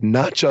Fonda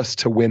not just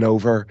to win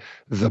over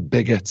the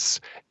bigots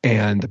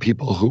and the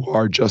people who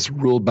are just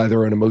ruled by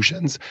their own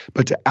emotions,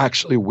 but to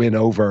actually win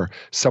over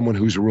someone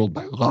who's ruled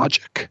by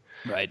logic.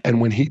 Right.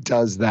 And when he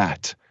does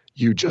that,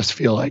 you just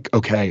feel like,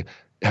 okay,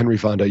 Henry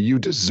Fonda, you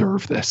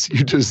deserve this.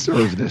 You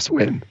deserve this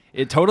win.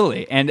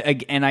 Totally.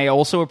 And I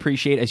also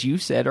appreciate, as you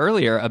said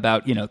earlier,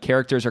 about,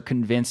 characters are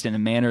convinced in a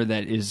manner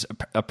that is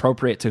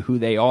appropriate to who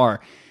they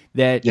are.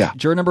 That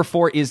juror number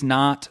 4 is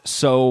not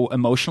so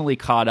emotionally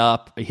caught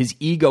up. His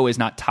ego is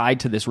not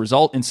tied to this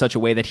result in such a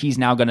way that he's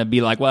now going to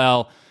be like,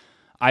 well,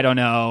 I don't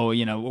know,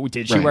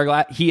 did she wear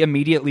glasses? He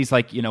immediately is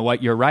like, you know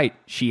what, you're right.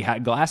 She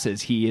had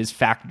glasses. He is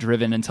fact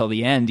driven until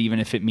the end, even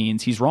if it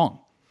means he's wrong.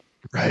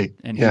 Right.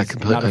 And he's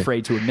completely. Not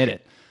afraid to admit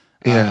it.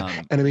 Yeah.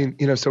 And I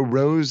mean, so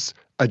Rose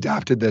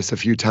adapted this a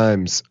few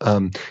times.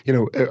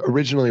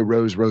 Originally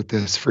Rose wrote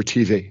this for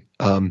TV.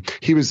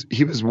 He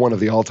was one of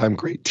the all-time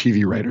great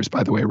TV writers,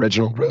 by the way,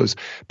 Reginald Rose,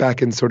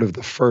 back in sort of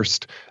the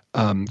first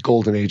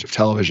golden age of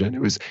television. It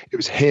was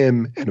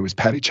him, and it was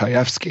Patty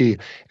Chayefsky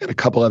and a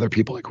couple other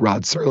people like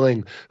Rod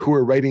Serling who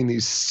were writing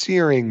these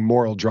searing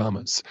moral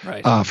dramas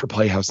for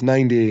Playhouse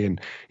 90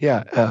 and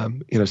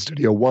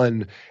Studio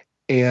One.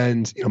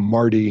 And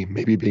Marty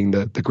maybe being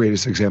the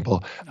greatest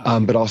example,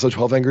 but also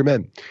 12 Angry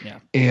Men. Yeah.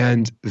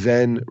 And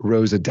then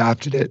Rose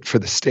adapted it for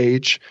the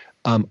stage.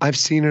 I've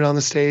seen it on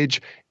the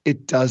stage.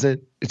 It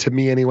doesn't, to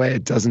me anyway,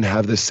 it doesn't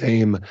have the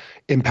same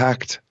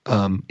impact,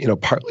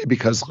 partly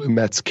because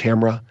Lumet's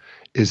camera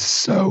is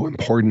so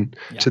important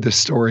to this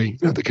story.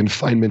 The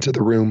confinement of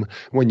the room,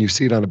 when you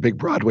see it on a big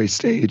Broadway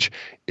stage,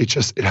 it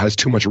has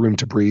too much room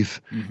to breathe.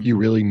 Mm-hmm. You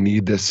really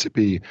need this to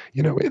be,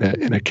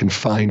 in a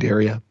confined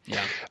area.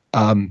 Yeah.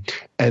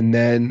 And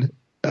then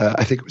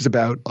I think it was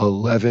about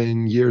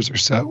 11 years or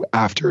so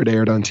after it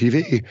aired on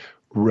TV,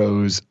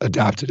 Rose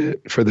adapted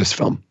it for this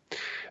film.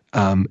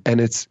 And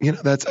it's,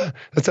 that's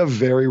a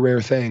very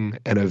rare thing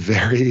and a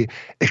very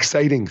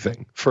exciting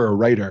thing for a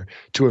writer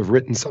to have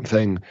written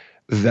something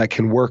that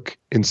can work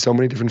in so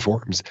many different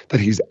forms that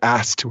he's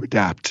asked to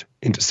adapt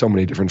into so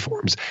many different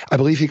forms. I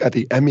believe he got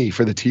the Emmy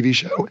for the TV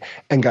show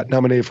and got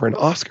nominated for an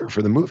Oscar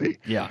for the movie.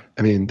 Yeah.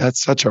 I mean,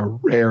 that's such a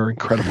rare,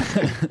 incredible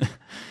thing.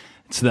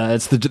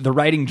 It's the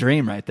writing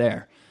dream right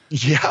there.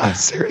 Yeah,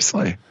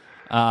 seriously.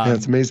 Yeah,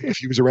 it's amazing. If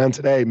he was around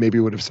today, maybe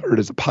it would have started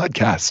as a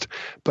podcast.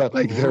 But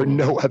like, there are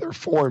no other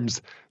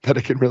forms that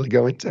it can really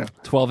go into.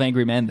 12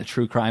 Angry Men, the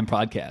true crime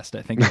podcast.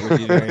 I think that would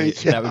be very,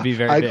 yeah, that would be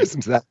very I'd big.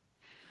 listen to that.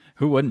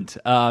 Who wouldn't?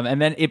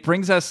 And then it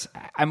brings us,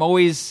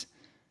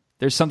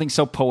 there's something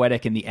so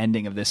poetic in the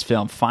ending of this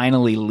film,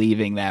 finally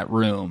leaving that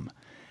room.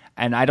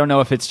 And I don't know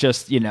if it's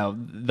just,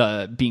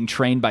 the being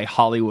trained by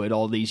Hollywood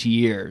all these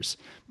years,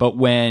 but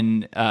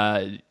when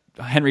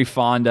Henry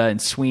Fonda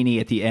and Sweeney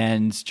at the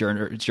end,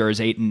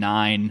 jurors 8 and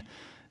 9,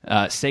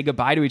 say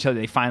goodbye to each other.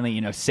 They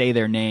finally, say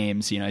their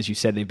names. As you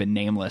said, they've been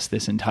nameless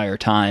this entire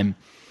time.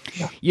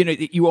 Yeah.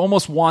 You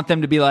almost want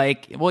them to be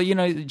like, well, do you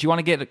want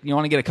to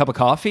get a cup of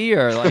coffee,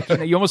 or like,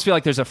 you almost feel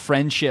like there's a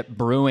friendship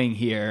brewing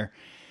here.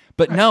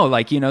 But no,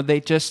 like,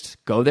 they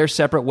just go their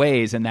separate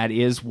ways, and that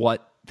is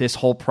what this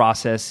whole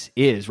process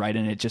is, right?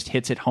 And it just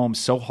hits it home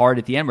so hard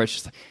at the end, where it's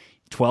just like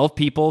 12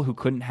 people who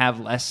couldn't have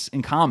less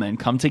in common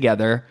come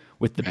together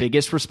with the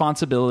biggest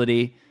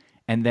responsibility,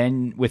 and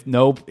then with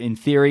in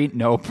theory,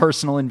 no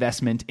personal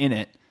investment in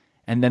it,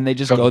 and then they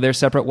just go their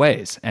separate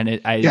ways. And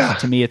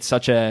to me, it's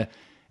such a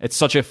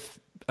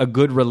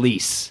good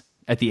release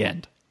at the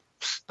end.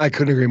 I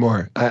couldn't agree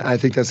more. I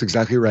think that's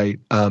exactly right.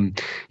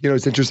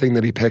 It's interesting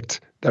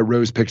that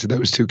Rose picked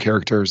those two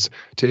characters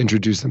to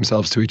introduce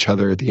themselves to each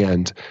other at the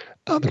end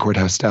on the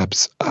courthouse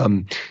steps.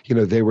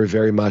 They were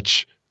very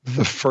much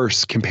the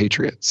first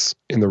compatriots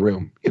in the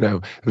room.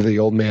 The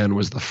old man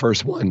was the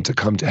first one to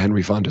come to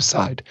Henry Fonda's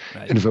side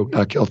and vote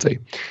not guilty.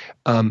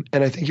 And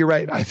I think you're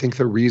right. I think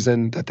the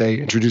reason that they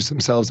introduce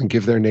themselves and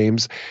give their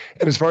names,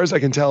 and as far as I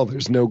can tell,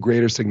 there's no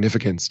greater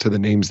significance to the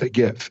names they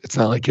give. It's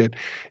not like it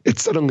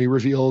suddenly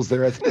reveals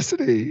their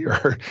ethnicity,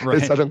 or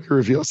it suddenly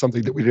reveals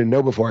something that we didn't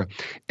know before.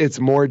 It's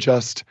more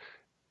just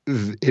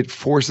it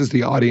forces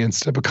the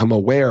audience to become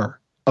aware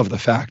of the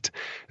fact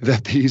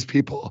that these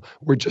people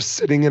were just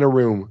sitting in a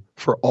room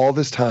for all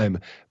this time,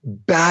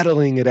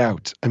 battling it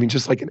out. I mean,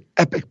 just like an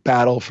epic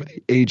battle for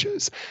the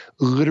ages,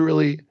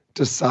 literally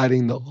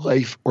deciding the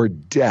life or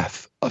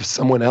death of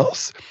someone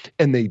else,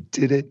 and they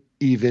didn't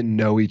even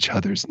know each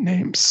other's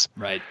names.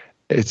 Right.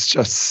 It's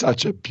just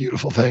such a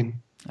beautiful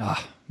thing.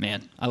 Oh,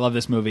 man. I love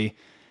this movie.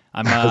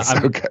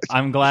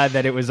 I'm glad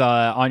that it was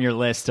on your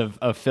list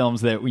of films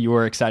that you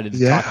were excited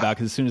to talk about,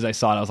 because as soon as I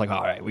saw it, I was like,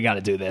 all right, we got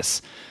to do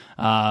this.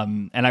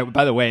 And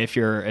by the way, if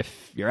you're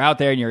out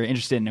there and you're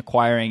interested in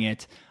acquiring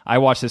it, I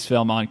watched this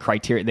film on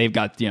Criterion. They've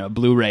got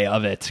Blu-ray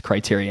of it,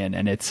 Criterion,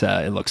 and it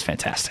looks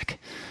fantastic.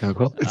 Oh,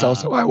 cool. It's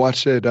also, I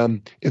watched it.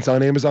 It's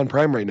on Amazon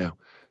Prime right now.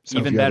 So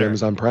even better.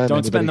 Amazon Prime,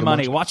 don't spend the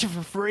money. Watch it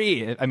for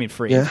free. I mean,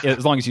 free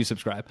as long as you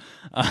subscribe.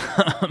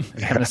 I'm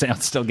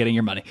still getting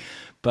your money.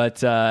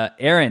 But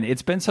Aaron,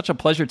 it's been such a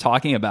pleasure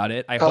talking about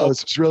it. This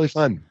was really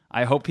fun.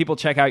 I hope people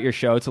check out your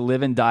show, To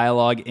Live in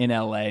Dialogue in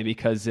LA,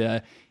 because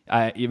it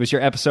was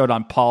your episode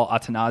on Paul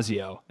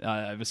Attanasio.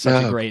 It was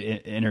such a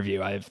great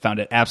interview. I found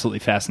it absolutely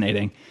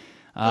fascinating.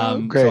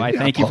 Great. So I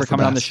thank you for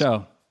coming on the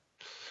show.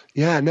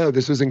 Yeah, no,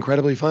 this was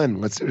incredibly fun.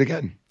 Let's do it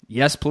again.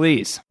 Yes,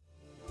 please.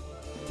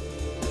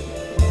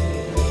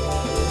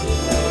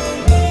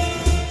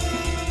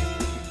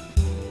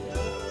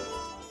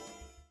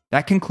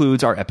 That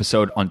concludes our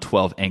episode on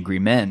 12 Angry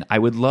Men. I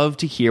would love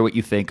to hear what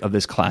you think of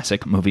this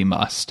classic movie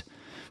must.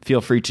 Feel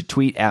free to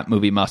tweet at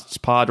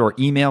MovieMustsPod or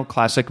email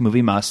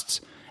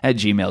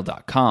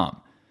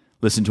classicmoviemust@gmail.com.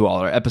 Listen to all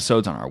our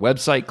episodes on our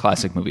website,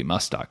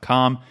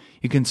 classicmoviemust.com.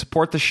 You can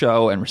support the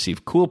show and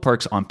receive cool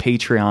perks on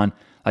Patreon,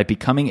 like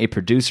becoming a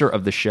producer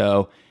of the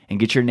show and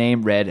get your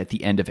name read at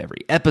the end of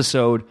every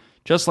episode,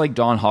 just like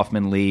Dawn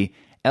Hoffman-Lee,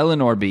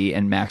 Eleanor B.,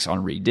 and Max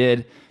Henri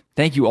did.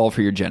 Thank you all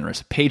for your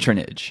generous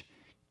patronage.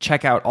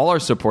 Check out all our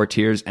support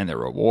tiers and their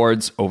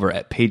rewards over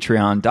at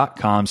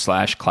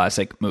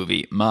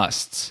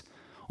patreon.com/classicmoviemusts.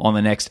 On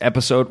the next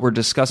episode, we're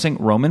discussing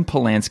Roman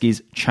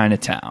Polanski's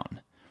Chinatown.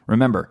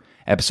 Remember,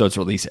 episodes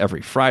release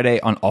every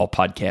Friday on all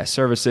podcast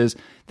services.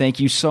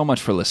 Thank you so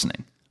much for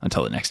listening.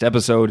 Until the next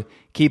episode,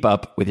 keep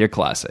up with your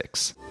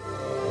classics.